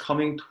Jesus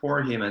coming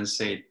toward him and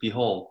said,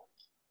 "Behold,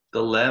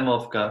 the Lamb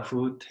of God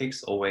who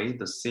takes away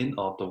the sin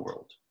of the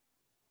world."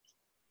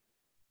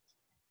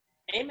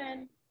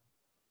 Amen.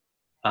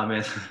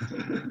 Amen.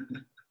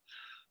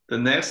 The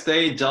next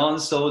day, John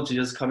saw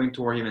Jesus coming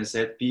toward him and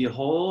said,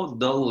 "Behold,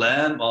 the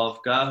Lamb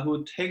of God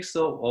who takes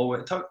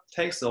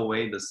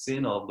away the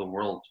sin of the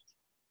world."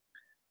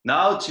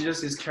 Now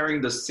Jesus is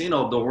carrying the sin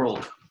of the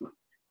world,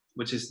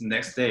 which is the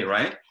next day,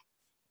 right?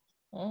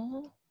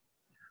 Mm-hmm.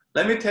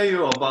 Let me tell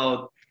you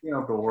about the sin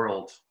of the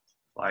world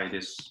by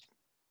this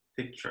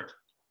picture.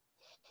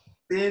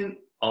 Sin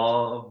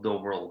of the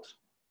world.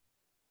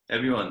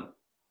 Everyone,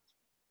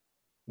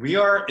 we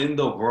are in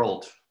the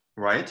world,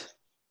 right?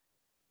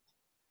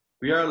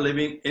 We are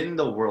living in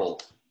the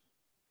world.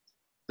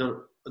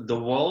 The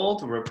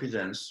world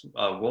represents,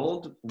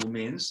 world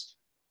means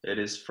it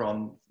is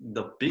from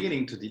the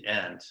beginning to the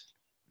end.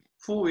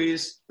 Who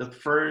is the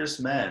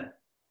first man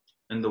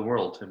in the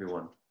world,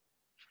 everyone?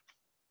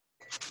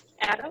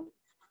 Adam.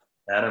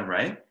 Adam,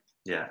 right?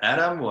 Yeah,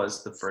 Adam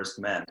was the first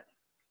man.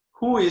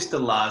 Who is the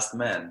last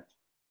man?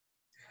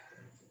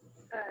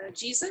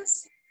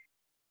 Jesus?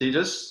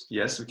 Jesus,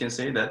 yes, we can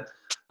say that.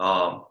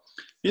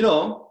 You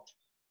know,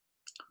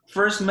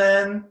 first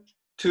man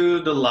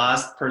to the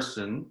last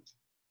person,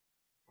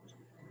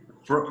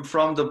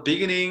 from the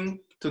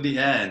beginning to the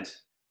end,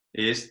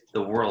 is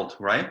the world,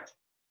 right?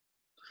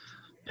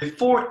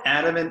 Before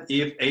Adam and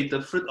Eve ate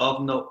the fruit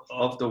of the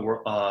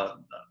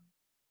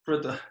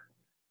fruit of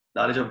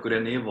knowledge of good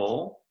and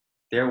evil,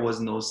 there was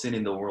no sin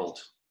in the world.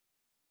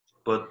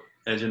 But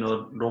as you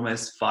know,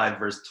 Romans 5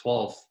 verse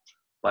 12,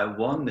 by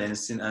one man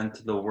sin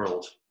entered the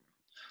world.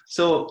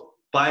 So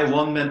by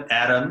one man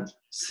Adam,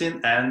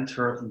 sin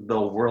entered the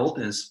world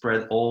and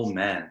spread all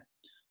men.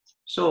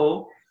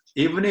 So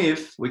even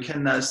if we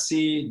cannot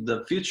see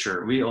the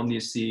future, we only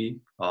see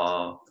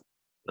the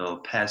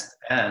past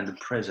and the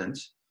present.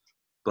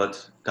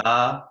 But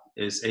God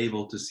is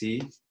able to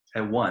see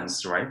at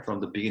once, right? From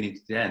the beginning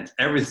to the end,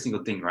 every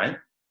single thing, right?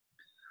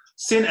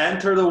 Sin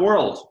entered the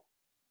world,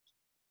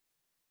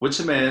 which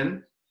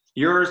means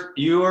your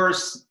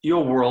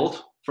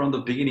world from the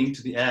beginning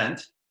to the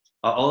end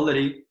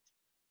already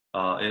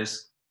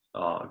is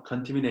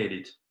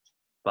contaminated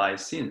by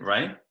sin,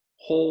 right?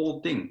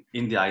 Whole thing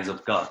in the eyes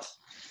of God.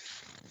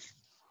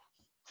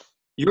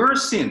 Your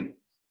sin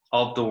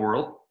of the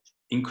world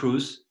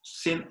includes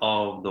sin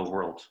of the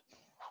world.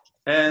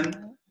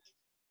 And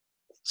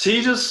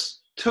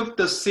Jesus took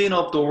the sin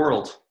of the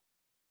world,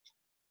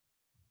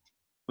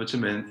 which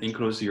means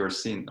includes your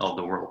sin of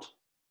the world.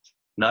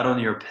 Not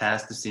only your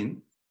past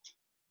sin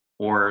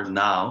or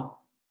now,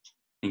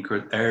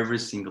 include every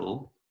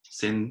single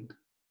sin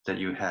that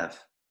you have.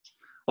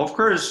 Of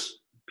course,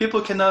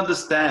 people cannot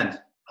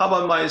understand. How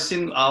about my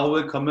sin I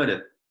will commit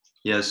it?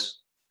 Yes.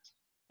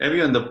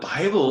 Maybe in the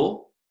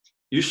Bible,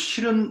 you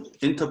shouldn't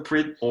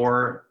interpret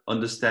or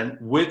understand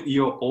with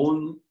your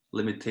own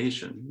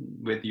limitation,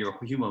 with your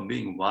human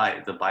being.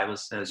 Why? The Bible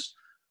says,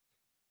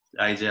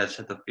 Isaiah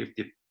chapter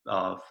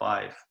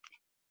 55,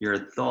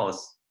 your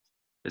thoughts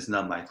is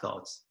not my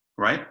thoughts,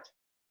 right?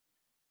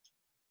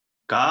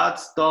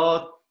 God's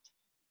thought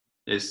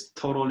is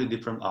totally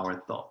different from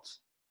our thoughts.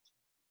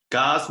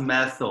 God's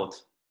method,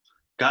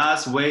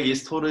 God's way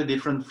is totally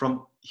different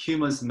from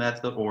human's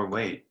method or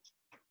way.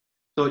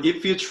 So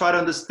if you try to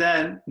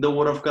understand the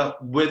word of God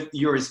with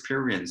your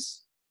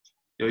experience,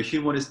 your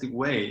humanistic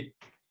way,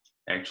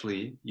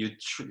 actually you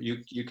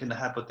can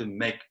happen to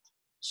make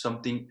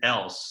something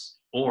else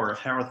or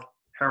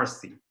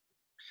heresy.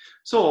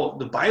 So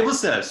the Bible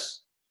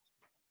says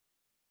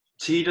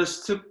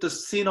Jesus took the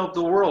sin of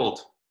the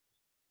world,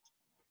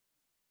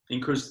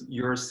 includes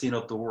your sin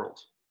of the world.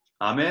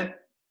 Amen.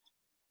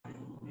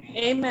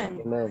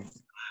 Amen. Amen.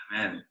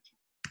 Amen.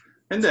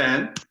 And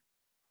then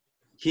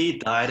he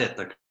died at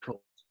the cross.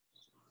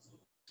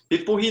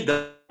 Before he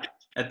died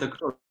at the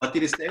cross, what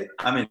did he say?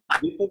 I mean,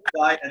 before he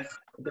died at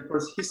the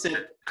cross, he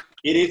said,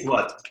 "It is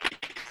what?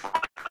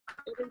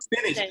 It is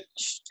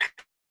Finished.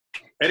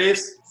 It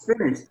is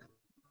finished."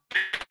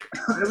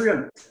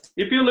 Everyone,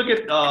 if you look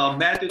at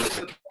Matthew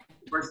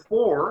verse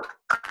 4,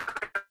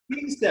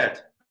 he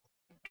said,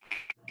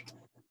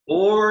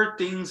 "All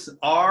things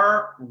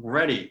are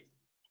ready."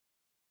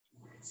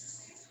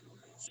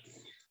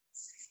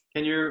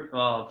 Can you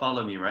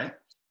follow me, right?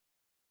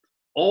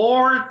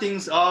 All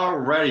things are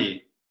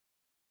ready.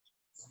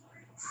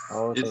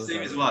 All It things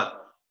says are-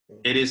 what?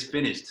 It is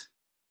finished,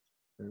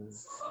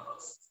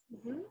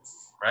 Mhm.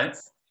 right?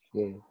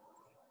 Yeah.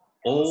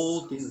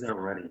 All things are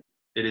ready.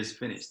 It is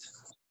finished.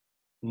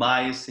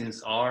 My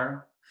sins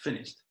are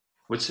finished,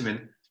 which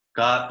means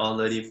God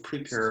already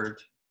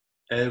prepared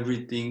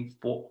everything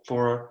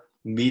for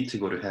me to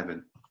go to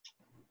heaven.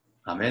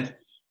 Amen.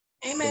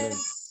 Amen.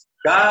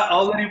 God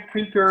already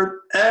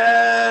prepared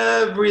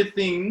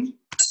everything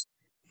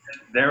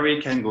that we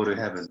can go to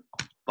heaven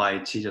by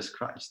Jesus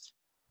Christ.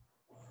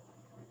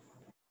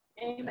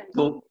 Amen.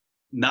 So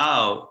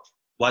now,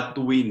 what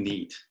do we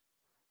need?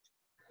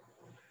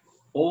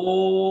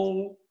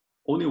 Only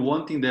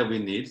one thing that we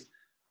need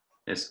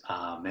is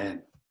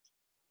Amen.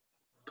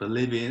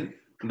 Believe in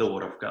the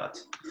Word of God.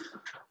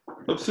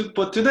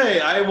 But today,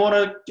 I want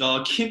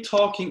to keep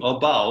talking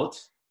about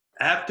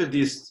after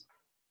this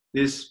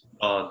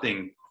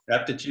thing,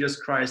 after Jesus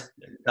Christ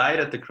died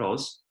at the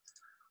cross.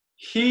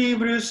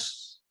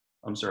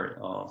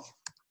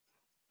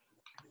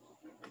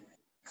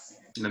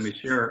 Let me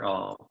share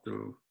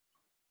through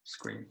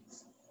screen.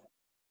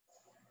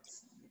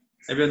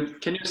 Everyone,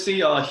 can you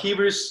see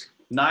Hebrews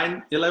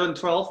 9, 11,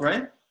 12,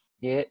 right?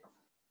 Yeah.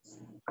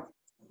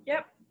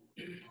 Yep.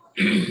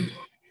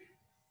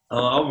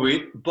 I'll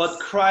read. But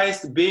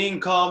Christ being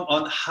come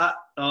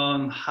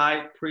on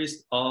high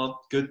priest of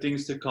good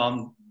things to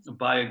come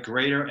by a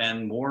greater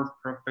and more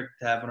perfect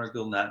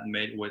tabernacle not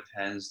made with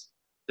hands,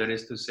 that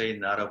is to say,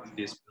 not of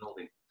this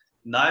building,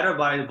 neither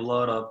by the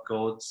blood of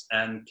goats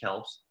and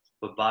calves,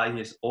 but by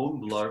his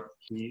own blood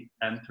he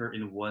entered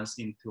in once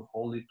into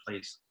holy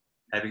place,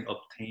 having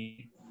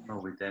obtained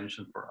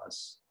redemption for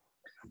us.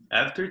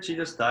 After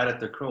Jesus died at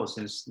the cross,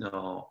 since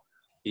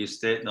he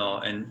stayed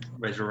and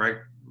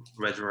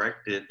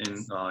resurrected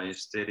in he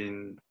stayed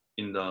in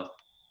the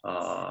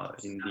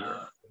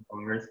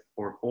on earth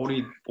for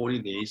 40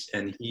 days,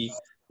 and he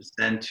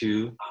sent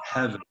to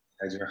heaven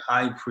as your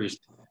high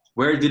priest.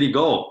 Where did he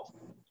go?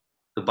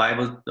 The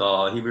Bible,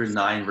 Hebrews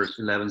 9 verse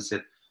 11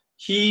 said,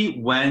 he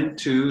went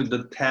to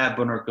the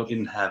tabernacle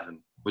in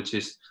heaven, which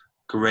is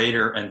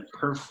greater and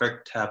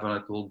perfect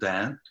tabernacle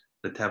than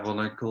the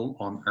tabernacle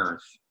on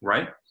earth,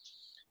 right?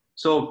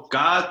 So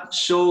God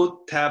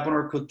showed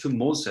tabernacle to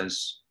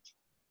Moses,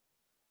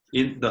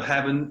 in the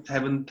heaven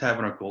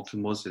tabernacle to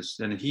Moses,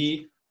 and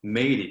he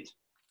made it,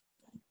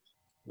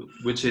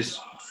 which is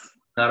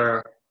not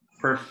a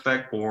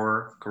perfect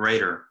or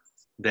greater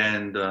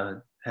than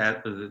the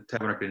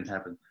tabernacle in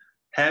heaven.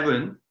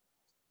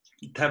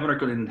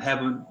 Tabernacle in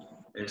heaven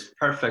is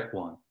perfect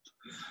one.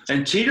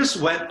 And Jesus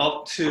went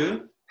up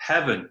to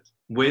heaven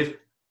with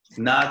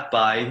not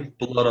by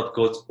blood of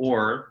goats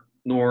or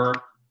nor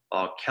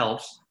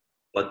calves,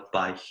 but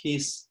by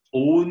his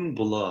own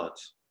blood.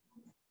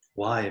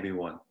 Why,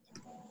 everyone?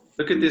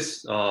 Look at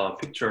this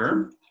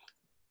picture.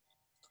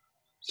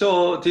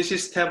 So this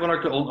is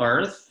tabernacle on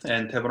earth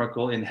and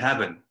tabernacle in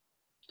heaven.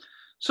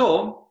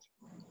 So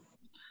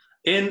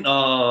in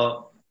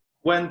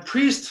when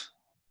priest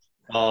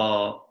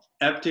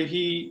after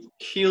he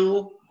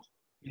killed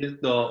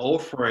the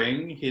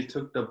offering, he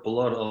took the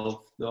blood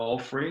of the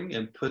offering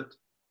and put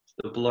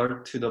the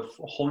blood to the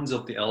horns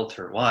of the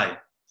altar. Why?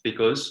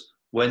 Because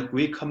when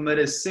we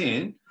committed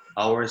sin,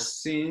 our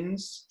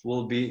sins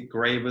will be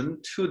graven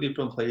two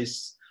different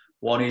places.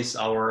 One is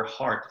our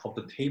heart of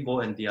the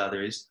table, and the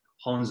other is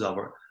horns of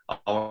our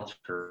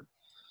altar.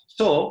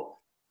 So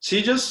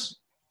Jesus,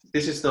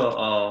 this is the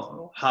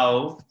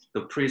how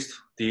the priest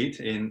did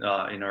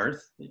on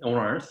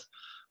earth.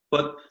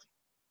 But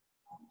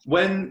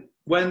when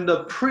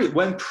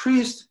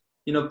priest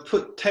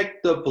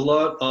take the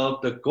blood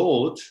of the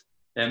goat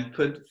and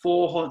put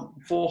four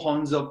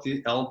horns of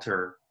the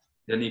altar,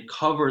 then he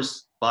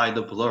covers by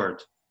the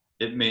blood.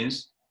 It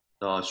means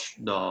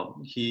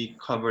he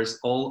covers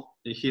all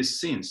his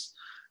sins.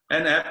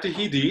 And after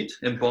he did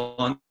and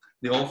burned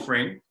the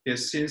offering,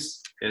 his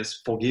sins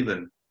is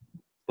forgiven.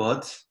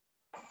 But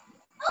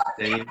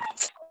they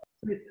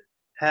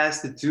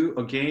has to do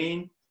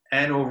again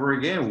and over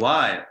again.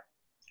 Why?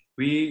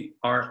 We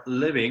are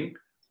living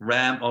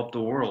realm of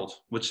the world,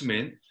 which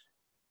means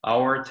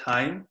our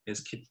time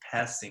is keep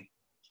passing.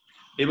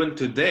 Even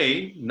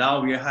today, now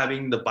we are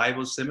having the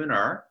Bible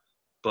seminar,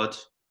 but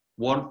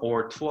 1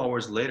 or 2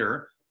 hours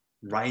later,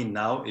 right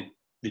now it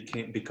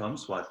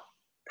becomes what?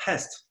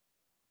 Past.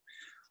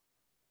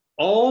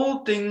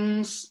 All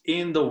things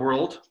in the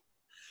world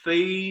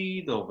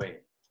fade away.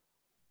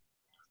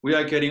 We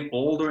are getting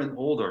older and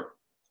older.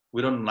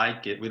 We don't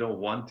like it. We don't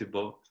want to,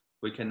 but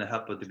we cannot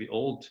help but to be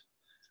old.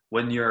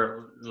 When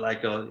you're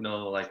like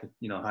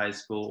high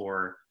school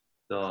or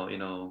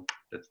the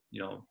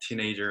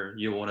teenager,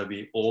 you want to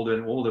be older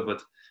and older,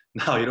 but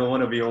now you don't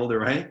want to be older,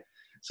 right?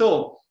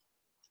 So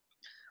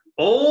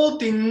all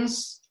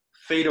things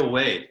fade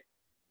away.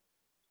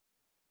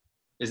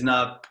 There's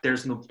no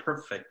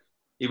perfect.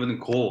 Even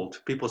gold,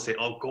 people say,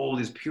 oh, gold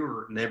is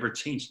pure, never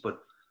changed. But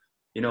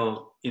if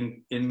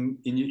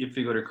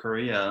you go to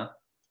Korea,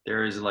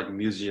 there is like a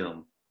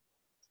museum.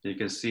 You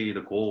can see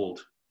the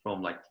gold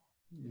from like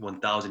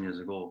 1,000 years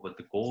ago, but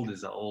the gold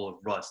is all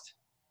rusty.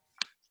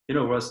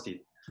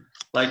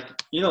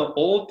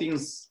 All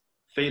things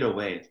fade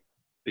away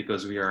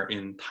because we are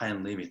in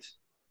time limit.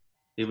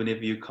 Even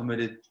if you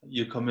committed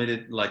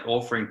like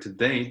offering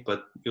today,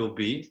 but it will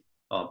be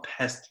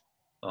past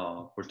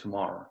for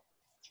tomorrow.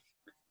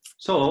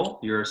 So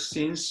your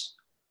sins,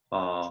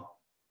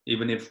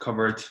 even if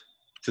covered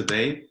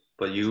today,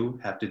 but you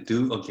have to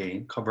do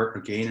again, cover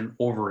again and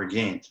over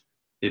again.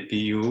 If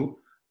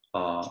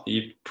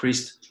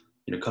priest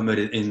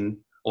committed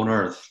on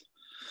earth.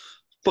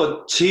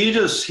 But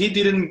Jesus, he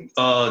didn't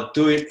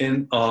do it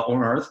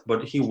on earth,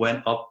 but he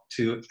went up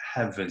to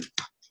heaven.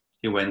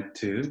 He went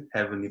to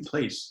heavenly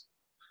place.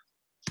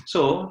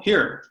 So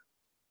here,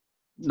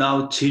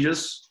 now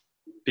Jesus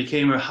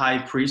became a high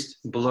priest.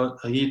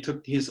 He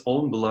took his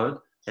own blood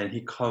and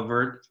he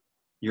covered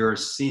your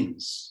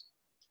sins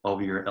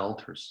of your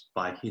altars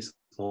by his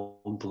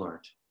own blood.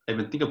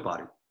 Even think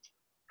about it.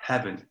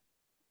 Heaven,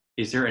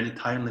 is there any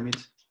time limit?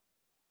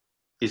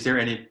 Is there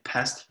any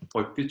past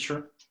or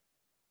future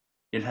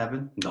in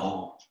heaven?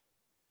 No.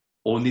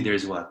 Only there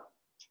is what?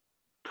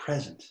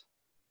 Present.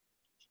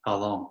 How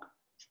long?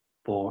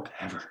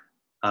 Forever.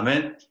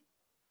 Amen?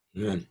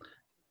 Amen.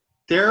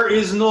 There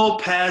is no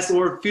past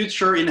or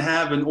future in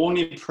heaven,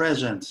 only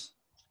present.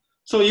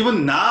 So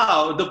even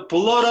now, the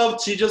blood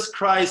of Jesus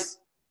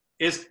Christ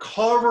is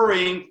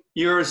covering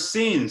your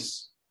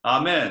sins.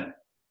 Amen.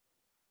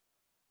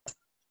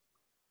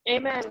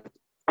 Amen.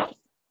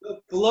 The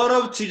blood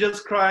of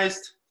Jesus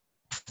Christ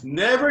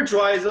never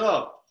dries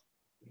up.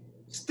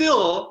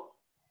 Still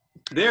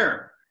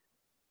there.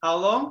 How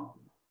long?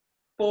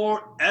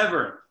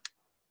 Forever.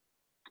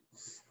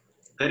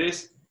 That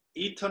is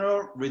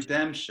eternal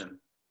redemption.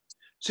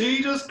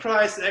 Jesus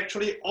Christ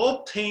actually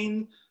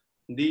obtained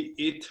the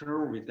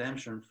eternal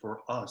redemption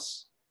for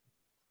us.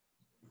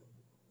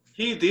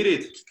 He did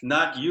it,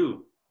 not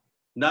you.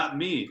 not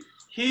me.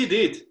 He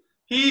did.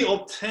 He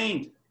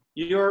obtained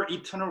your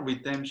eternal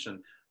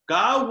redemption.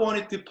 God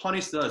wanted to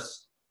punish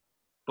us,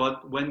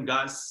 but when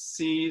God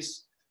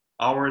sees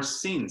our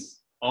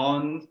sins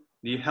on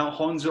the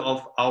horns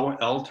of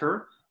our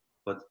altar,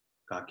 but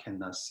God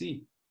cannot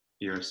see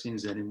your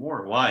sins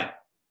anymore. Why?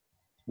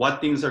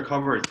 What things are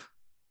covered?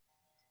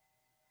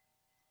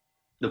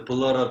 The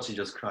blood of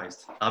Jesus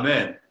Christ.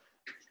 Amen.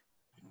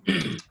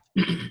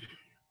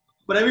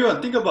 But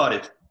everyone, think about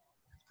it.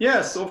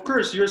 Yes, of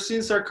course, your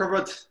sins are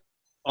covered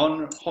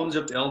on horns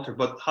of the altar,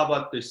 but how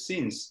about the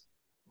sins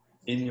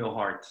in your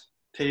heart,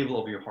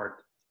 table of your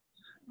heart?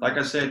 Like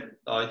I said,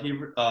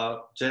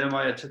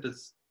 Jeremiah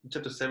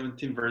chapter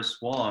 17, verse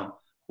 1,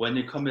 when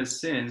you commit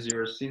sins,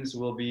 your sins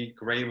will be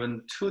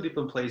graven two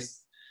different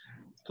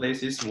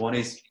places. One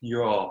is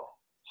your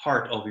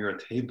heart of your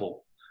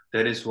table.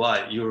 That is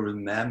why you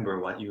remember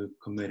what you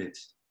committed.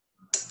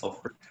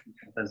 Of course,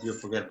 sometimes you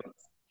forget, but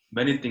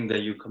many things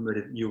that you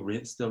committed,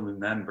 you still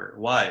remember.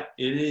 Why?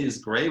 It is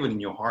graven in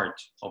your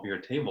heart of your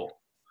table.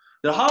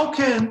 Now, how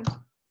can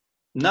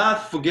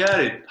not forget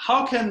it?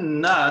 How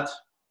can not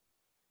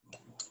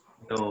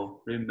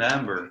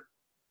remember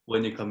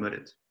when you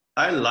committed?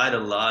 I lied a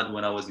lot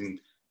when I was in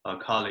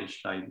college.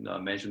 I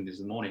mentioned this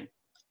morning.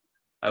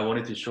 I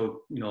wanted to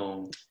show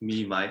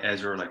me my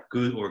Ezra like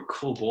good or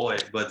cool boy,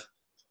 but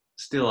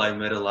still I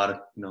made a lot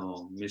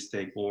of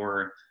mistake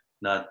or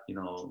not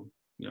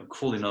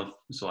cool enough.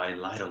 So I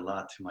lied a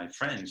lot to my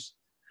friends.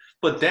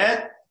 But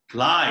that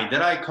lie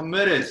that I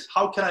committed,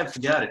 how can I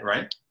forget it,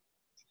 right?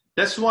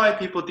 That's why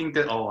people think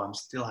that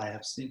I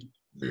have sinned.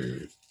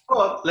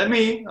 Well, let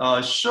me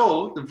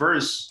show the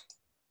verse.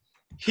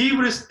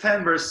 Hebrews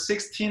 10 verse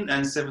 16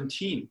 and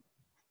 17.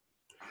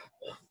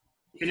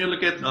 Can you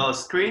look at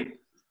screen?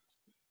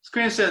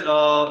 Screen said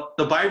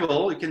the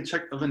Bible. You can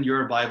check even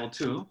your Bible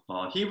too.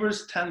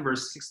 Hebrews 10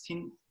 verse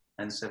 16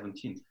 and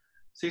 17.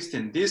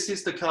 16. This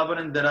is the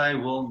covenant that I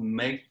will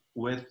make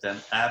with them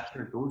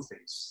after those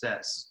days,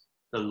 says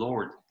the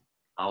Lord.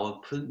 I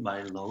will put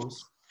my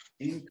laws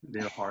into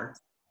their hearts,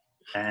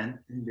 and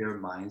in their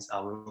minds I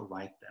will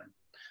write them.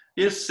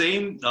 This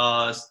same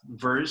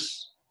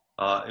verse,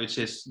 which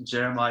is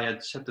Jeremiah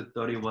chapter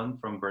 31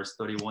 from verse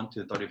 31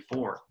 to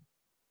 34.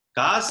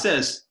 God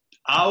says,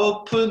 I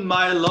will put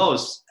my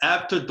laws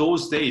after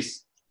those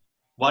days.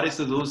 What is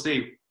those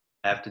days?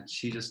 After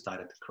Jesus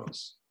died at the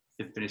cross.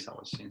 He finished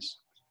our sins.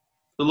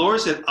 The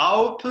Lord said, I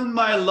will put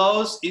my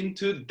laws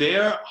into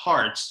their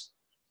hearts,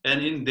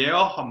 and in their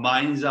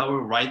minds I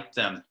will write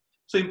them.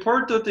 So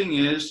important thing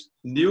is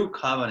new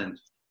covenant.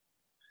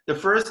 The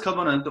first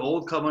covenant, the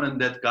old covenant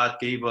that God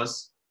gave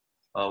us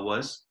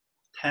was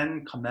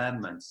 10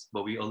 commandments,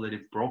 but we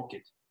already broke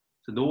it.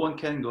 So no one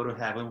can go to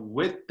heaven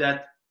with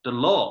the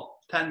law,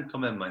 10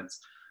 commandments.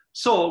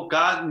 So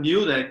God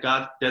knew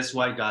that's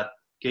why God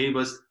gave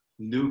us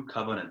new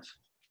covenant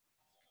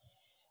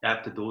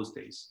after those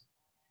days.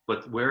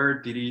 But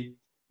where did he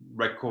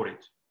record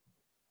it?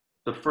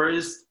 The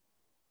first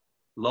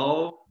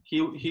law,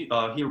 he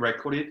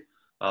recorded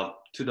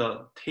to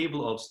the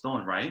table of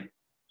stone, right?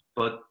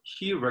 But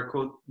he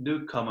recorded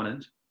new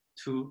covenant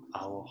to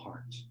our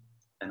hearts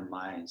and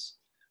minds.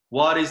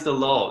 What is the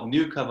law?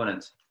 New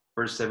covenant,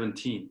 verse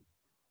 17.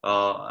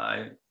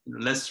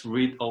 Let's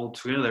read all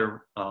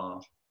together.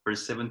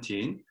 Verse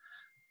 17.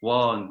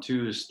 1,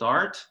 2,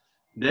 start.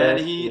 Then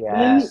he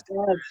asked,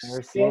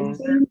 your sins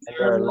and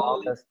your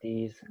lawless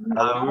deeds,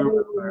 I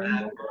will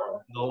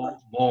remember no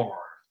more.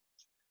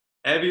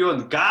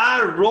 Everyone,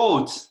 God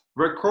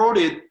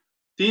recorded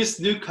this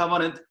new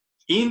covenant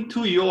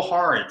into your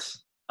heart.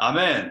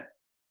 Amen.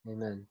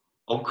 Amen.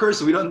 Of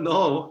course, we don't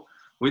know.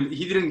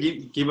 He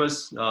didn't give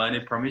us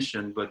any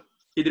permission, but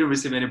he didn't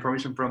receive any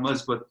permission from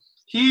us. But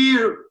he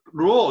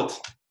recorded.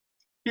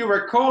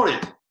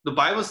 The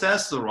Bible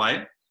says so,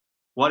 right?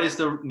 What is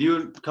the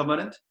new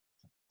covenant?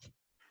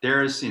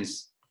 Their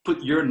sins.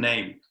 Put your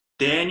name.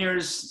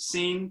 Daniel's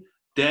sin,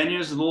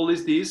 Daniel's law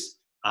is this.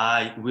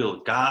 I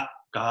will, God,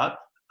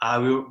 I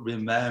will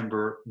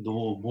remember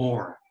no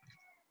more.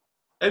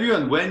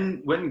 Everyone,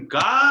 when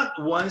God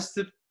wants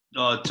to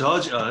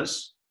judge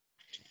us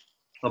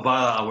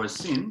about our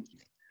sin,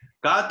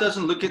 God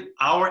doesn't look at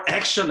our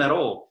action at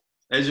all.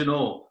 As you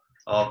know,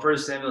 1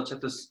 Samuel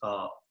chapter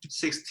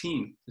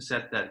 16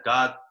 said that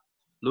God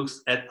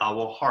looks at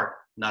our heart,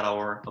 not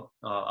our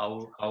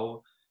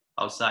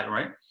outside,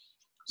 right?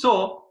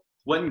 So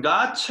when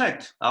God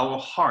checked our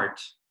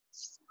heart,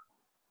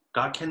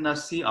 God cannot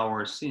see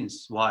our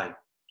sins. Why?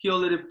 He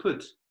already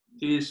put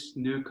his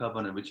new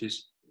covenant, which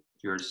is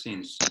your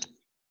sins.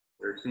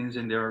 Your sins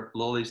and their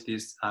lowest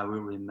deeds I will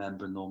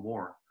remember no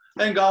more.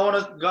 And God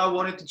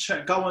wants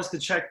to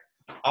check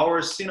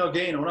our sin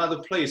again on another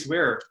place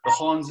where the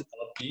horns of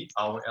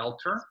our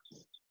altar,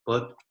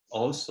 but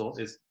also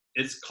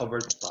it's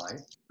covered by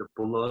the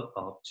blood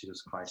of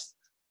Jesus Christ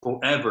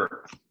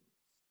forever.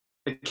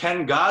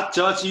 Can God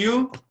judge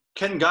you?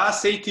 Can God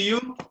say to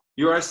you,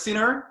 you are a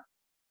sinner?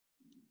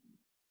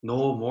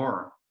 No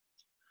more.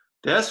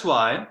 That's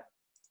why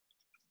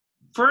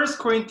 1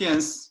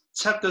 Corinthians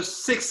chapter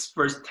 6,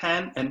 verse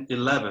 10 and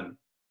 11.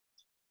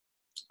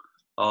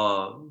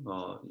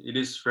 it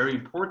is very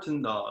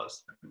important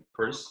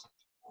verse.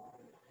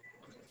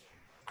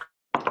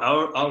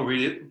 I'll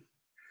read it.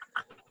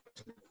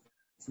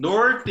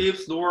 Nor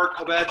thieves, nor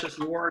covetous,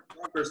 nor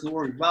drunkards,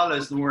 nor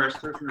revilers, nor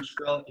extortioners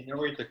shall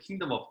inherit the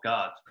kingdom of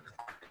God.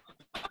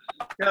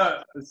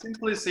 Yeah,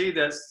 simply say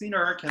that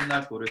sinner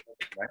cannot go to heaven,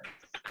 right?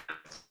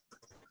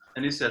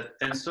 And he said,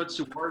 and such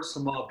were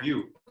some of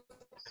you.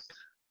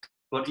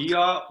 But ye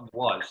are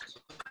washed,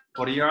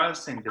 but ye are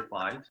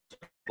sanctified,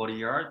 but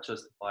ye are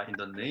justified in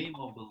the name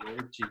of the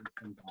Lord Jesus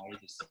and by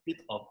the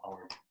Spirit of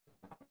our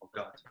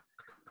God.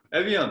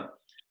 Everyone,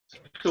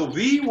 so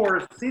we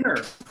were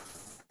sinners.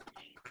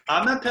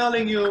 I'm not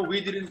telling you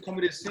we didn't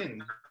commit a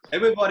sin.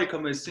 Everybody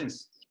commits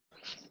sins.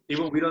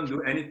 Even we don't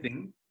do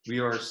anything, we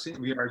are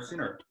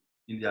sinner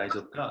in the eyes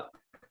of God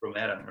from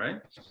Adam,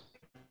 right?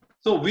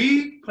 So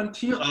we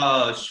continue.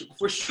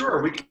 For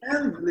sure, we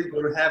can really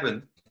go to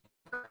heaven.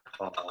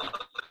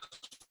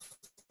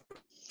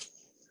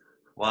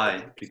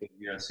 Why? Because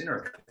we are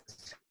sinner.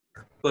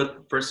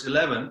 But verse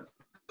 11,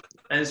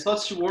 and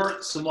such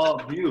were some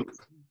of you,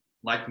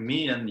 like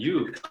me and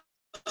you,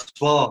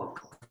 but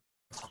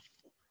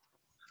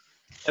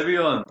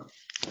everyone,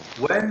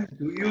 when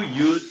do you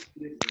use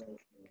the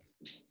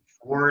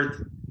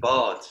word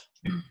but?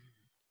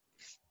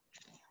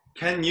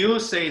 Can you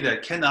say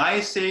that? Can I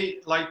say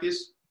like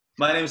this?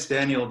 My name is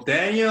Daniel.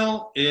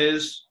 Daniel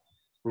is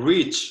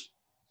rich.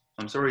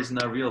 I'm sorry, it's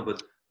not real,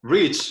 but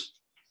rich,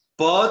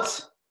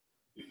 but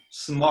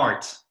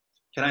smart.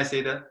 Can I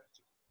say that?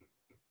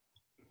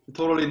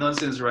 Totally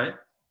nonsense, right?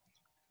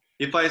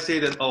 If I say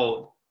that,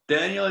 oh,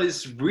 Daniel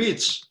is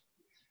rich,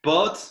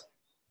 but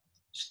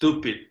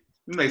stupid,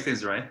 it makes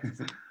sense, right?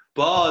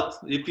 But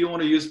if you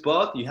want to use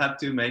but, you have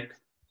to make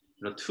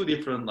two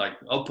different like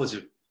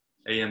opposite,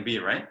 A and B,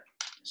 right?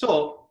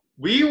 So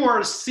we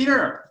were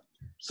sinner.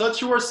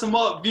 Such were some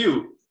of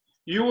you.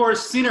 You were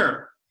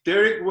sinner.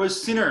 Derek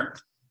was sinner.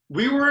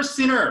 We were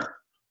sinner.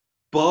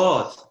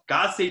 But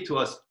God said to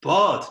us,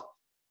 but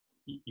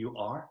you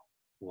are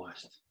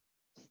washed.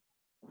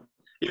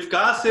 If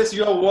God says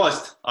you are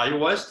washed, are you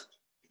washed?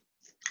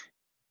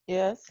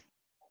 Yes.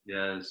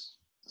 Yes.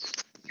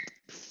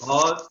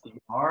 But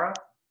you are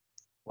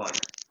what?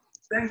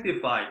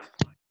 Sanctified.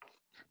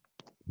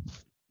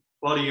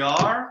 But you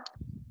are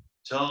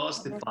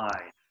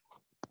justified.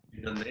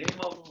 In the name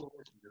of the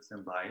Lord Jesus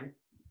and by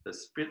the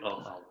Spirit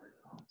of our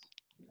God.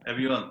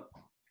 Everyone,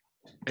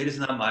 it is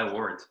not my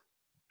word.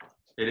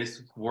 It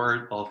is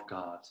word of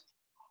God.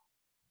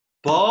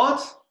 But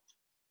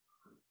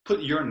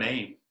put your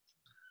name.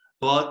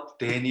 But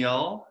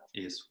Daniel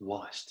is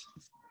washed.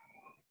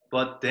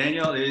 But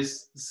Daniel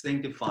is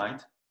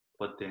sanctified.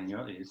 But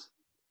Daniel is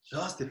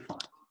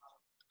justified.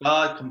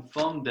 God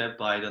confirmed that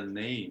by the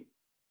name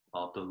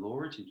of the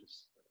Lord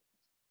Jesus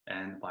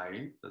and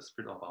by the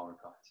Spirit of our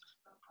God.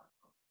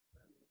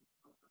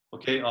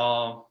 Okay,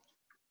 hold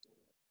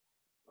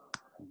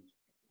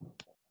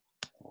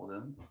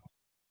on.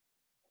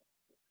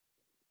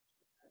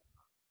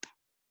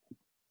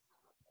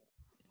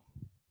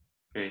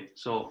 Okay,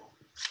 so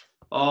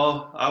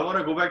I want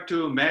to go back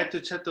to Matthew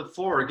chapter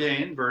 4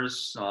 again,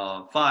 verse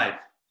 5.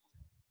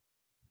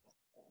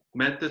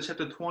 Matthew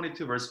chapter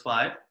 22, verse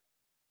 5.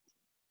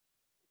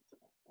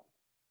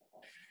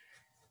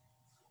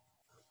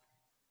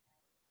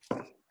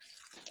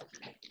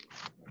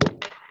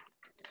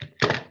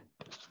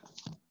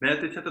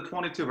 Matthew chapter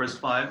 22, verse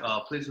 5.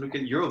 Please look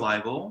at your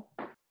Bible.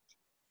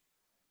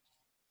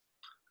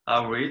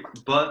 I'll read.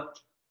 But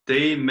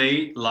they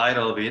made light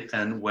of it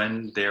and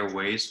went their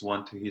ways,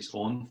 one to his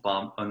own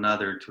farm,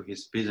 another to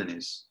his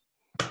business.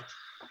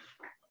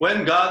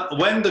 When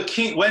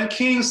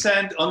king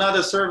sent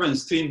another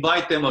servants to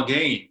invite them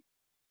again,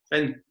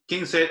 and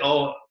king said,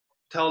 "Oh,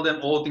 tell them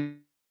all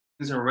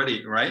things are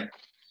ready," right?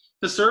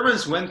 The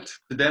servants went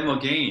to them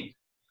again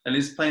and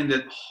explained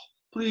that, oh,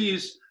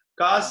 please,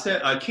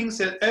 king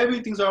said,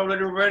 everything's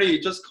already ready,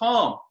 just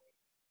come.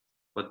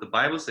 But the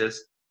Bible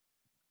says,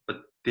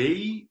 but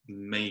they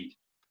made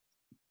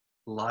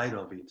light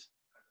of it.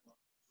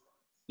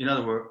 In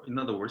other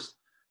words,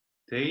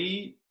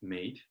 they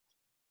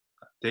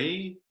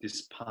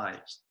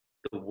despised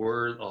the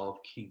word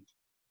of king.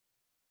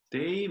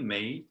 They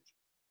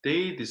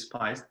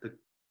despised the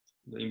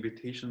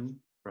invitation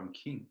from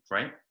king,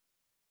 right?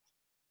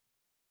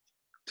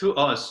 To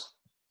us,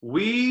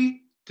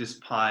 we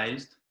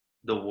despised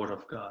the word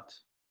of God.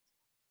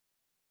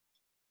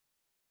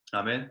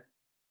 Amen.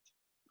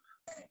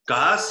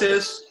 God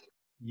says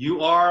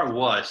you are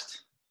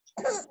washed.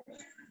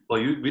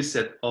 But we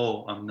said,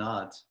 oh, I'm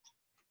not.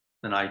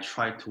 Then I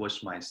tried to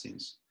wash my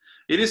sins.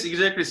 It is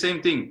exactly the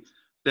same thing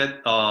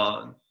that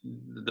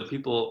the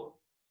people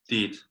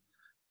did.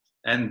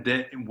 And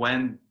they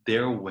went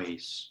their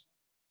ways.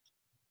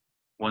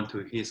 One to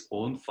his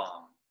own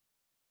farm,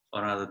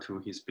 another to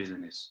his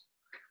business.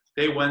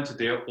 They went to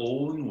their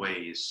own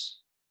ways.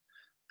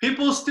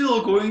 People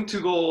still going to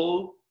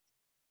go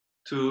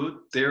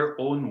to their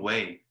own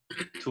way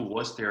to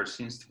wash their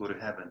sins to go to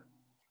heaven.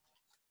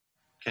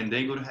 Can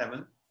they go to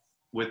heaven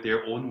with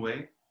their own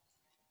way?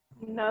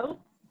 No.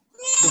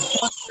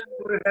 one can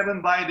go to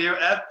heaven by their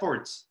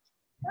efforts,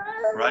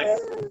 right?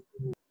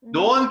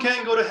 No one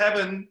can go to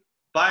heaven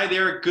by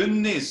their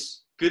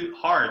goodness, good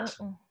heart.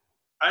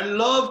 I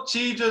love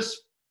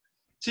Jesus.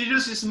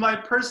 Jesus is my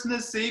personal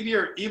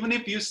savior. Even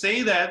if you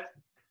say that,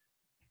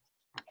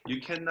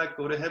 you cannot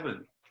go to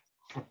heaven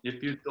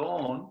if you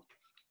don't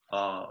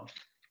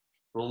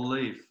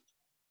believe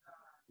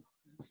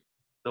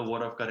the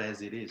word of God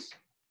as it is,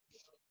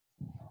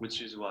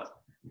 which is what?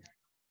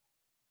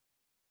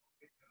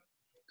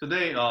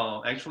 Today,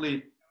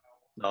 actually,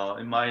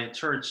 in my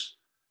church,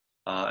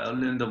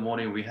 early in the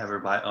morning, we have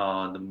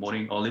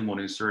the early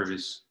morning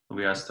service.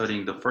 We are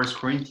studying the First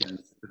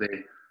Corinthians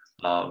today.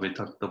 We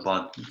talked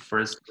about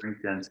First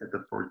Corinthians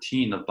chapter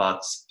 14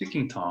 about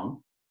speaking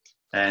tongue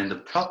and the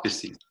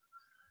prophecy.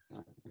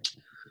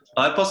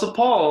 Apostle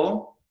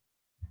Paul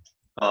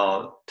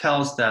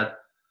tells that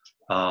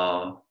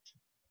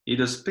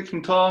either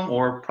speaking tongue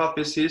or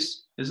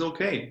prophecies is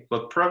okay,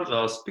 but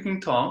speaking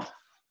tongue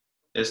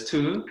is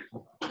to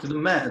the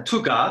man,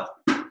 to God,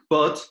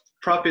 but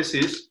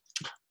prophecies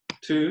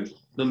to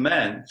the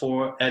man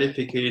for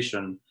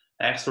edification,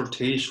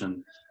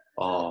 exhortation,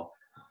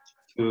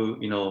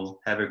 to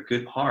have a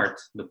good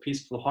heart, the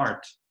peaceful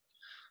heart.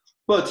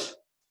 But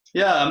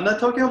yeah, I'm not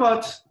talking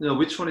about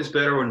which one is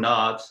better or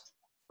not,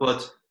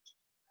 but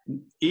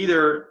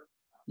either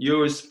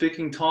you're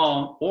speaking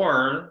tongue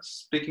or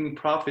speaking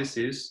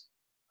prophecies.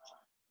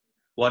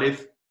 What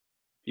if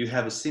you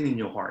have a sin in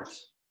your heart?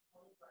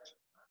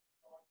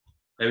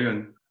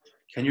 Everyone,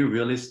 can you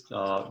really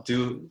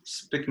do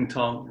speaking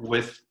tongue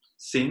with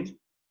sin?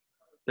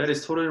 That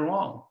is totally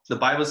wrong. The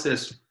Bible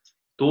says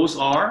those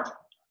are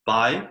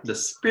by the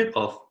Spirit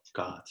of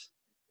God.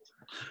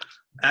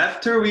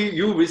 After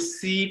you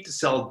received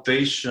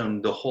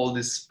salvation, the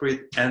Holy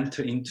Spirit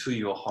enter into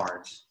your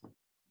heart.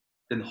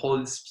 Then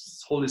Holy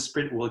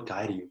Spirit will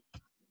guide you,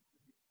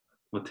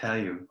 will tell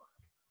you.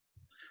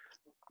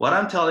 What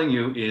I'm telling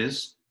you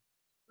is,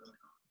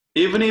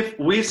 even if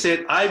we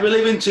said, I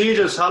believe in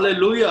Jesus,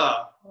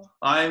 hallelujah,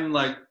 I'm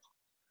like,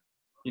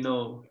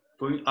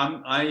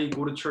 I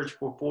go to church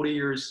for 40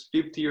 years,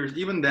 50 years,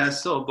 even that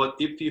so, but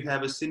if you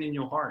have a sin in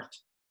your heart,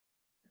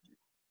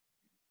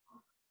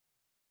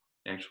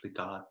 actually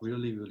God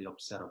really, really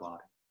upset about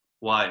it.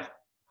 Why?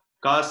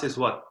 God says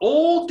what?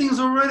 All things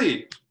are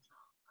ready.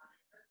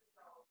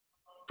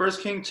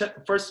 First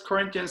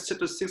Corinthians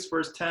chapter 6,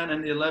 verse 10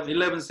 and 11.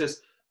 11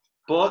 says,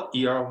 but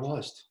ye are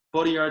washed,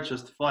 but ye are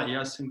justified, ye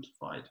are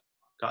sanctified.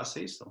 God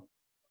says so.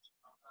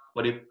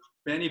 But if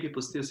many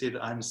people still say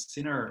that I'm a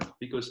sinner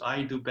because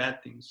I do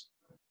bad things,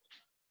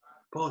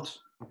 but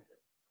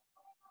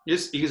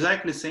it's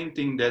exactly the same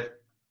thing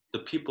that the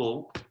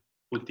people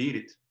who did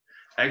it.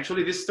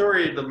 Actually, this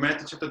story, the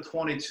Matthew chapter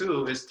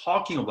 22, is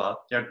talking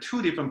about, there are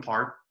two different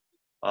parts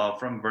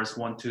from verse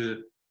 1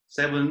 to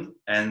 7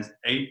 and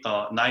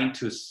 9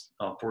 to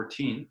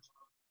 14.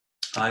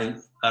 I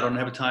don't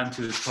have time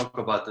to talk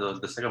about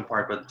the second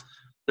part, but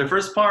the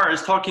first part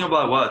is talking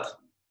about what?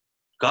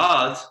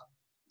 God,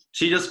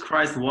 Jesus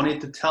Christ, wanted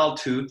to tell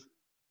to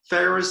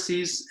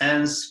Pharisees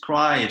and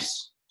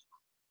scribes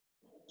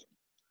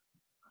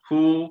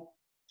who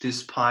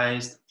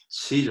despised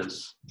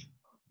Jesus.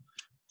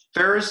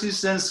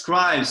 Pharisees and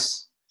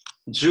scribes,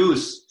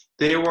 Jews,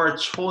 they were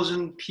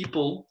chosen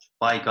people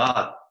by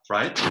God,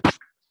 right?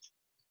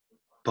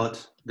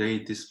 But they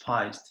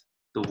despised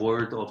the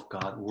word of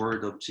God,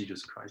 word of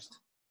Jesus Christ.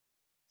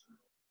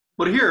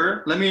 But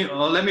here, let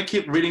me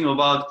keep reading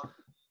about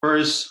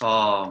verse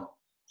 9.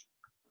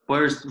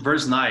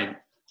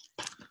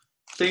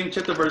 Same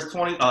chapter, verse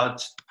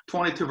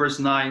 22, verse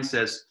 9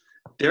 says,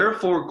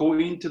 therefore go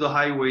into the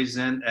highways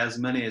and as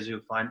many as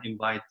you find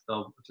invite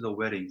to the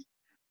wedding.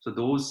 So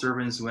those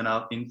servants went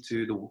out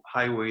into the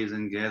highways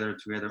and gathered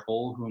together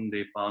all whom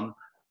they found,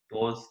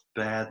 both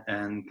bad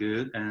and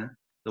good, and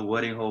the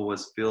wedding hall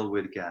was filled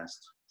with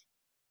guests.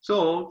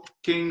 So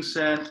king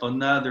sent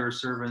another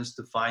servants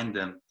to find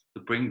them,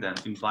 to bring them,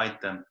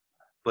 invite them.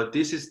 But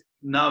this is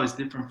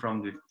different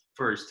from the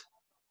first.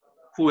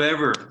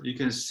 Whoever you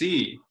can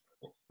see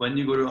when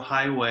you go to a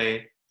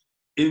highway,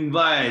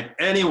 invite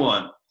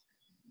anyone.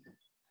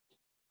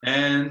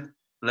 And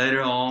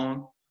later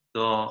on,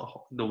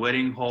 the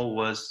wedding hall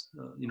was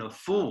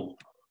full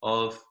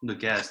of the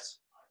guests.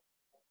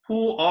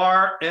 Who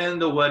are in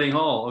the wedding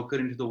hall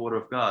according to the word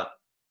of God?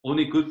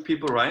 Only good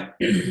people, right?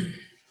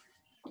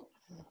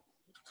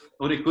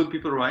 Only good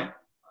people, right?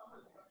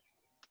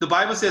 The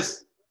Bible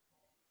says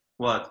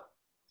what?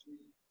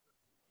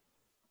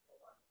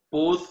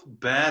 Both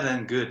bad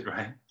and good,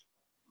 right?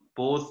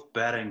 Both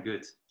bad and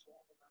good.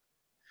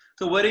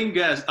 So wedding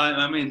guests,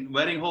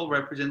 wedding hall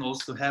represent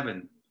also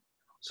heaven.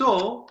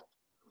 So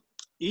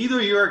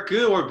either you are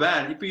good or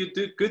bad. If you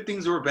do good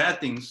things or bad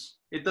things,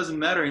 it doesn't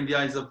matter in the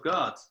eyes of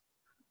God.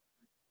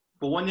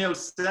 But when you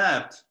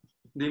accept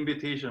the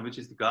invitation, which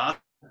is God,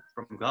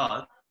 from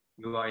God,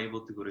 you are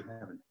able to go to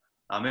heaven.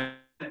 Amen.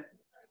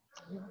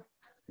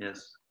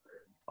 Yes.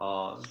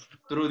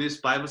 Through this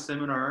Bible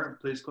seminar,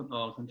 please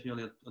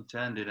continually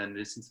attend it and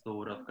listen to the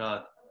word of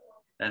God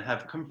and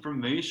have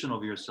confirmation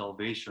of your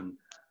salvation.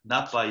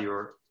 not by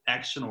your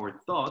action or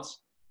thoughts,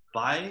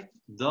 by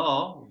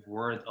the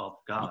word of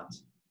God.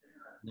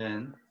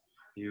 Then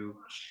you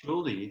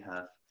truly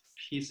have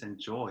peace and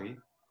joy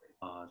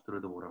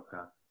through the word of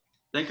God.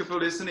 Thank you for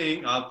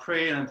listening. I'll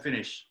pray and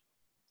finish.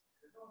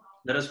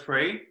 Let us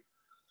pray.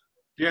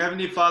 Dear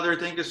Heavenly Father,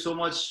 thank you so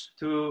much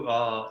to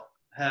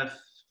have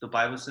the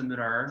Bible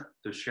seminar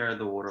to share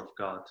the word of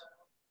God.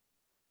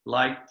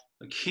 Like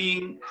a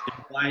king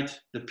invite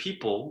the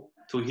people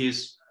to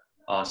his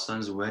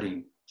son's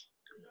wedding,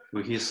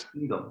 to his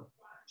kingdom.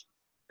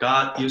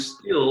 God, you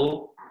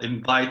still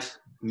invite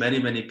many,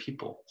 many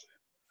people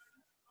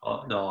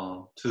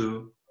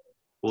to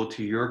go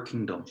to your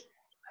kingdom,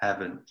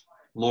 heaven.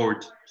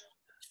 Lord,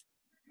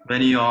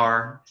 we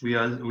are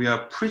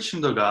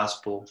preaching the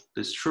gospel,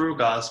 this true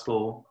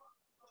gospel.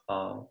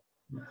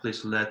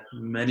 Please let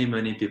many,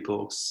 many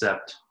people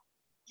accept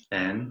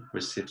and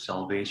receive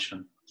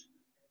salvation.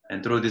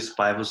 And through this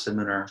Bible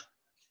seminar,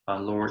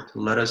 Lord,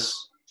 let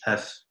us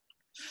have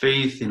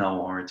faith in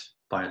our heart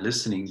by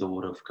listening the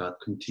word of God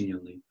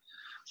continually.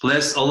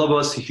 Bless all of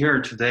us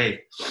here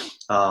today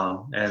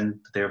and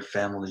their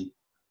family.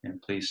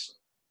 And please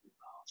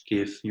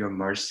give your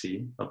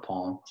mercy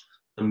upon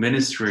the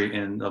ministry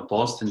in the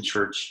Boston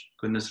Church,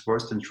 Goodness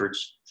Boston Church,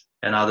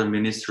 and other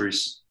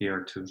ministries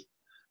here too.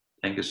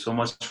 Thank you so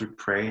much. We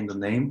pray in the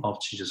name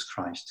of Jesus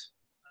Christ.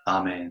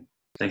 Amen.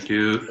 Thank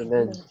you.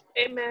 Amen.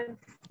 Amen.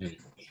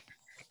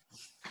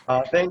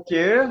 Thank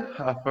you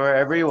for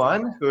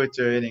everyone who is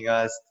joining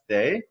us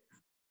today.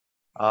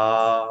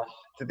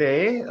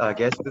 Today,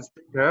 guest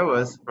speaker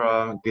was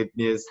from Good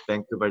News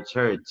Vancouver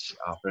Church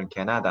from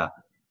Canada.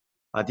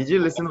 Did you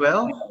listen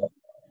well?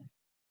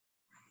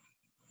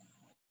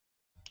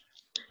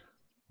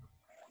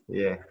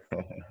 Yeah.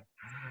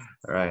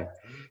 All right.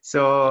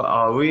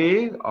 So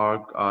we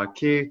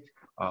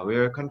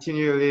will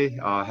continually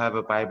have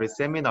a Bible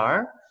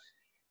seminar,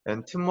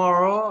 and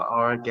tomorrow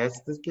our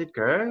guest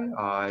speaker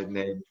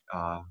named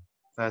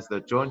Pastor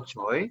John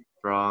Choi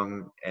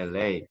from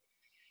LA.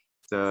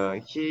 So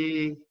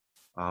he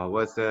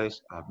was a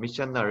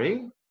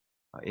missionary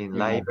in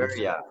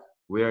Liberia,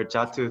 where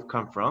Jatu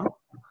come from,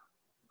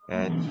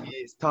 and he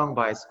is stung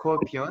by a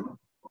scorpion,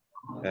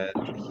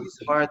 and his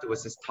heart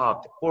was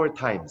stopped 4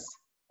 times.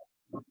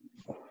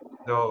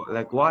 So,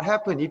 like, what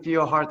happened if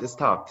your heart is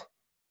stopped?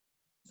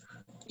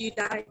 You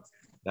died.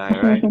 Die,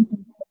 right?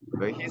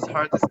 But his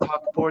heart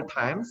stopped 4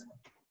 times.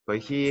 But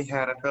he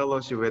had a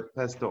fellowship with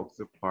Pastor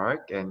Oksu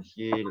Park, and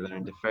he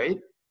learned faith.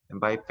 And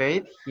by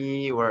faith,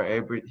 he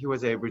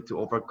was able to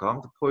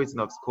overcome the poison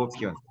of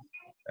scorpion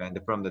and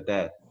from the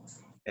dead.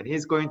 And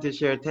he's going to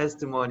share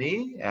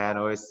testimony and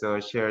also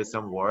share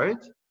some word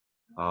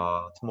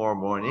tomorrow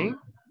morning.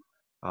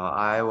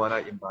 I want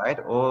to invite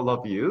all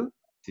of you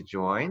to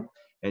join.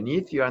 And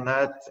if you are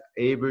not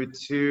able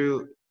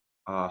to,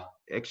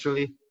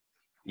 actually,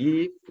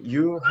 if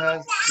you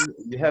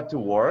have to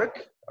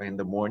work in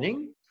the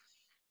morning,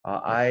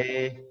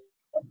 I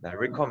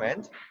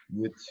recommend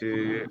you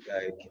to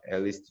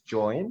at least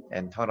join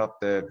and turn off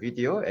the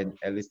video, and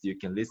at least you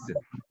can listen.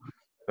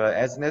 But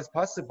as soon as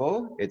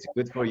possible, it's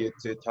good for you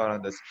to turn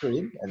on the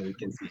screen and we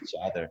can see each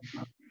other.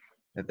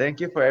 And thank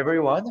you for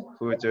everyone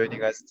who is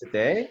joining us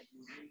today.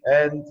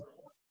 And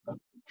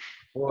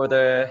for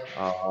the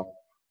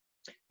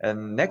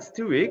and next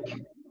week,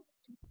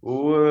 we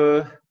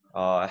will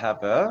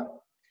have a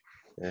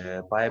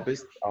Bible.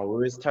 We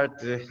will start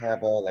to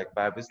have a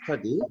Bible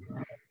study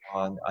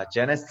on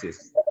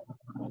Genesis.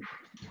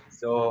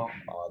 So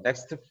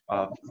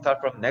start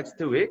from next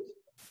week,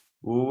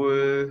 we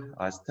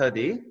will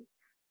study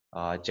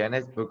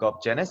book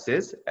of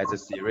Genesis as a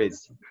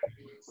series.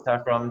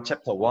 Start from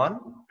chapter 1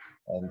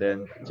 and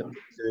then chapter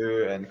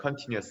 2 and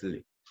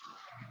continuously.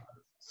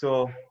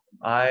 So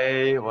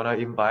I want to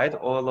invite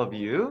all of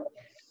you,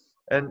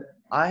 and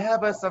I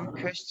have some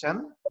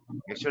question.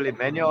 Actually,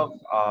 many of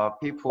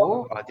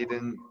people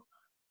didn't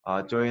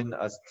join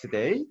us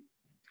today,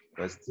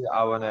 but still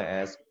I want to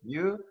ask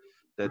you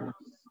that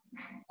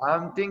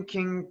I'm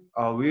thinking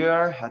we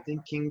are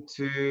thinking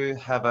to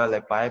have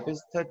a Bible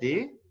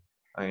study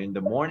in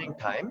the morning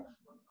time,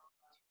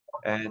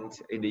 and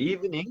in the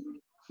evening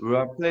we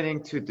are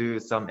planning to do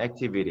some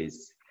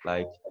activities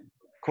like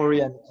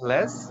Korean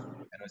class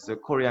and also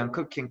Korean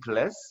cooking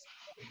class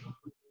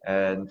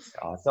and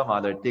some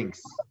other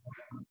things.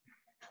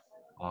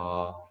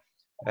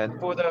 And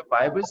for the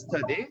Bible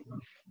study,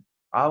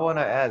 I want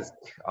to ask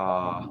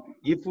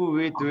if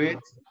we do it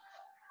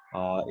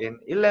in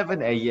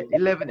 11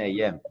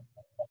 a.m.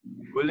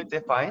 Will it be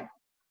fine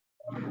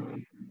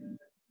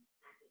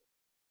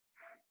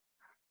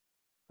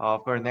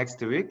for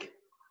next week?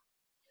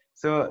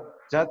 So,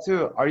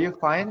 Jatu, are you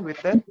fine with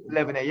that?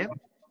 11 a.m.?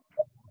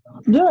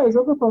 Yeah, it's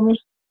okay for me.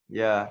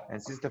 Yeah,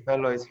 and Sister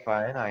Fellow is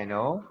fine, I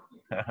know.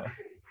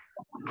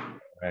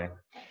 Right.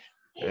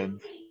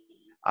 And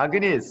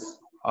Agnes,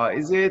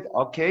 is it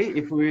okay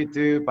if we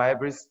do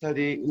Bible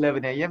study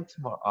 11 a.m.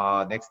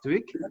 tomorrow, next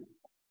week?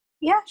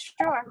 Yeah,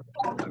 sure.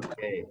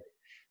 Okay.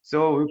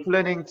 So we're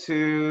planning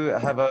to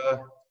have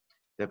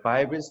the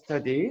Bible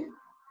study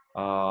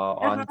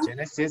on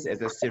Genesis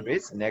as a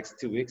series. Next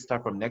 2 weeks,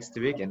 start from next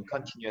week and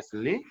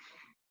continuously.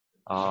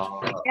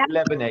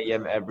 11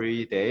 a.m.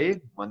 every day,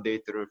 Monday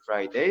through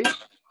Friday.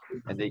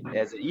 And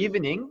as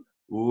evening,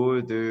 we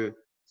will do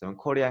some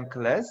Korean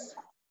class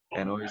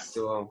and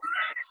also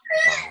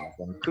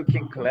some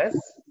cooking class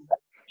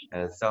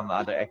and some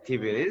other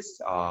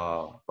activities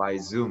by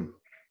Zoom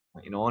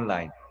in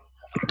online.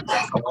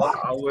 So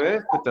I will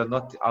put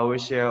I will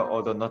share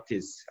all the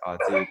notice to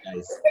you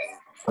guys.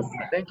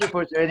 Thank you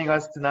for joining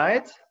us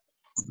tonight.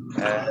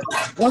 And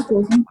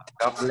Okay.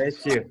 God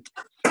bless you.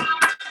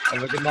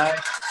 Have a good night.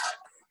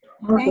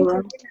 Okay.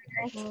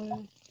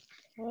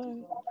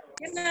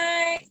 Good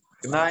night.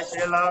 Good night,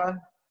 Sheila.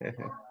 Good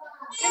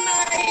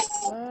night.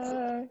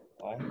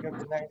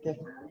 Good night. Good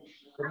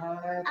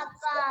night.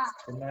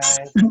 Good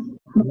night.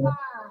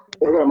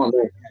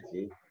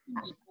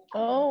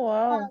 Oh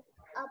wow.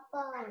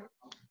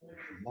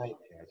 Good night.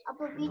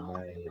 Good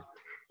night.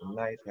 Good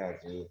night,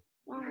 해야지.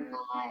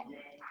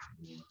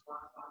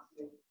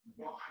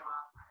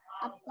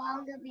 아빠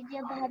오늘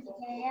비디오 봐도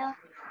돼요?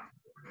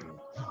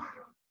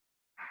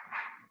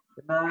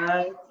 Good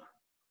night.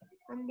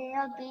 안 돼요.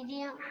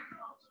 비디오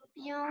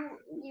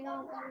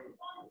이거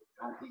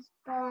어디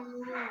싶어요?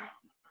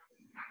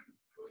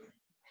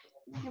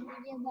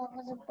 비디오 보고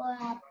싶어요,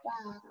 아빠.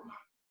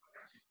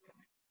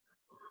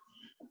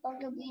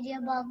 아빠도 비디오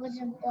보고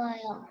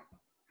싶어요.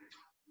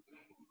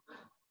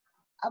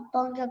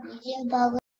 아빠도 비디오 보고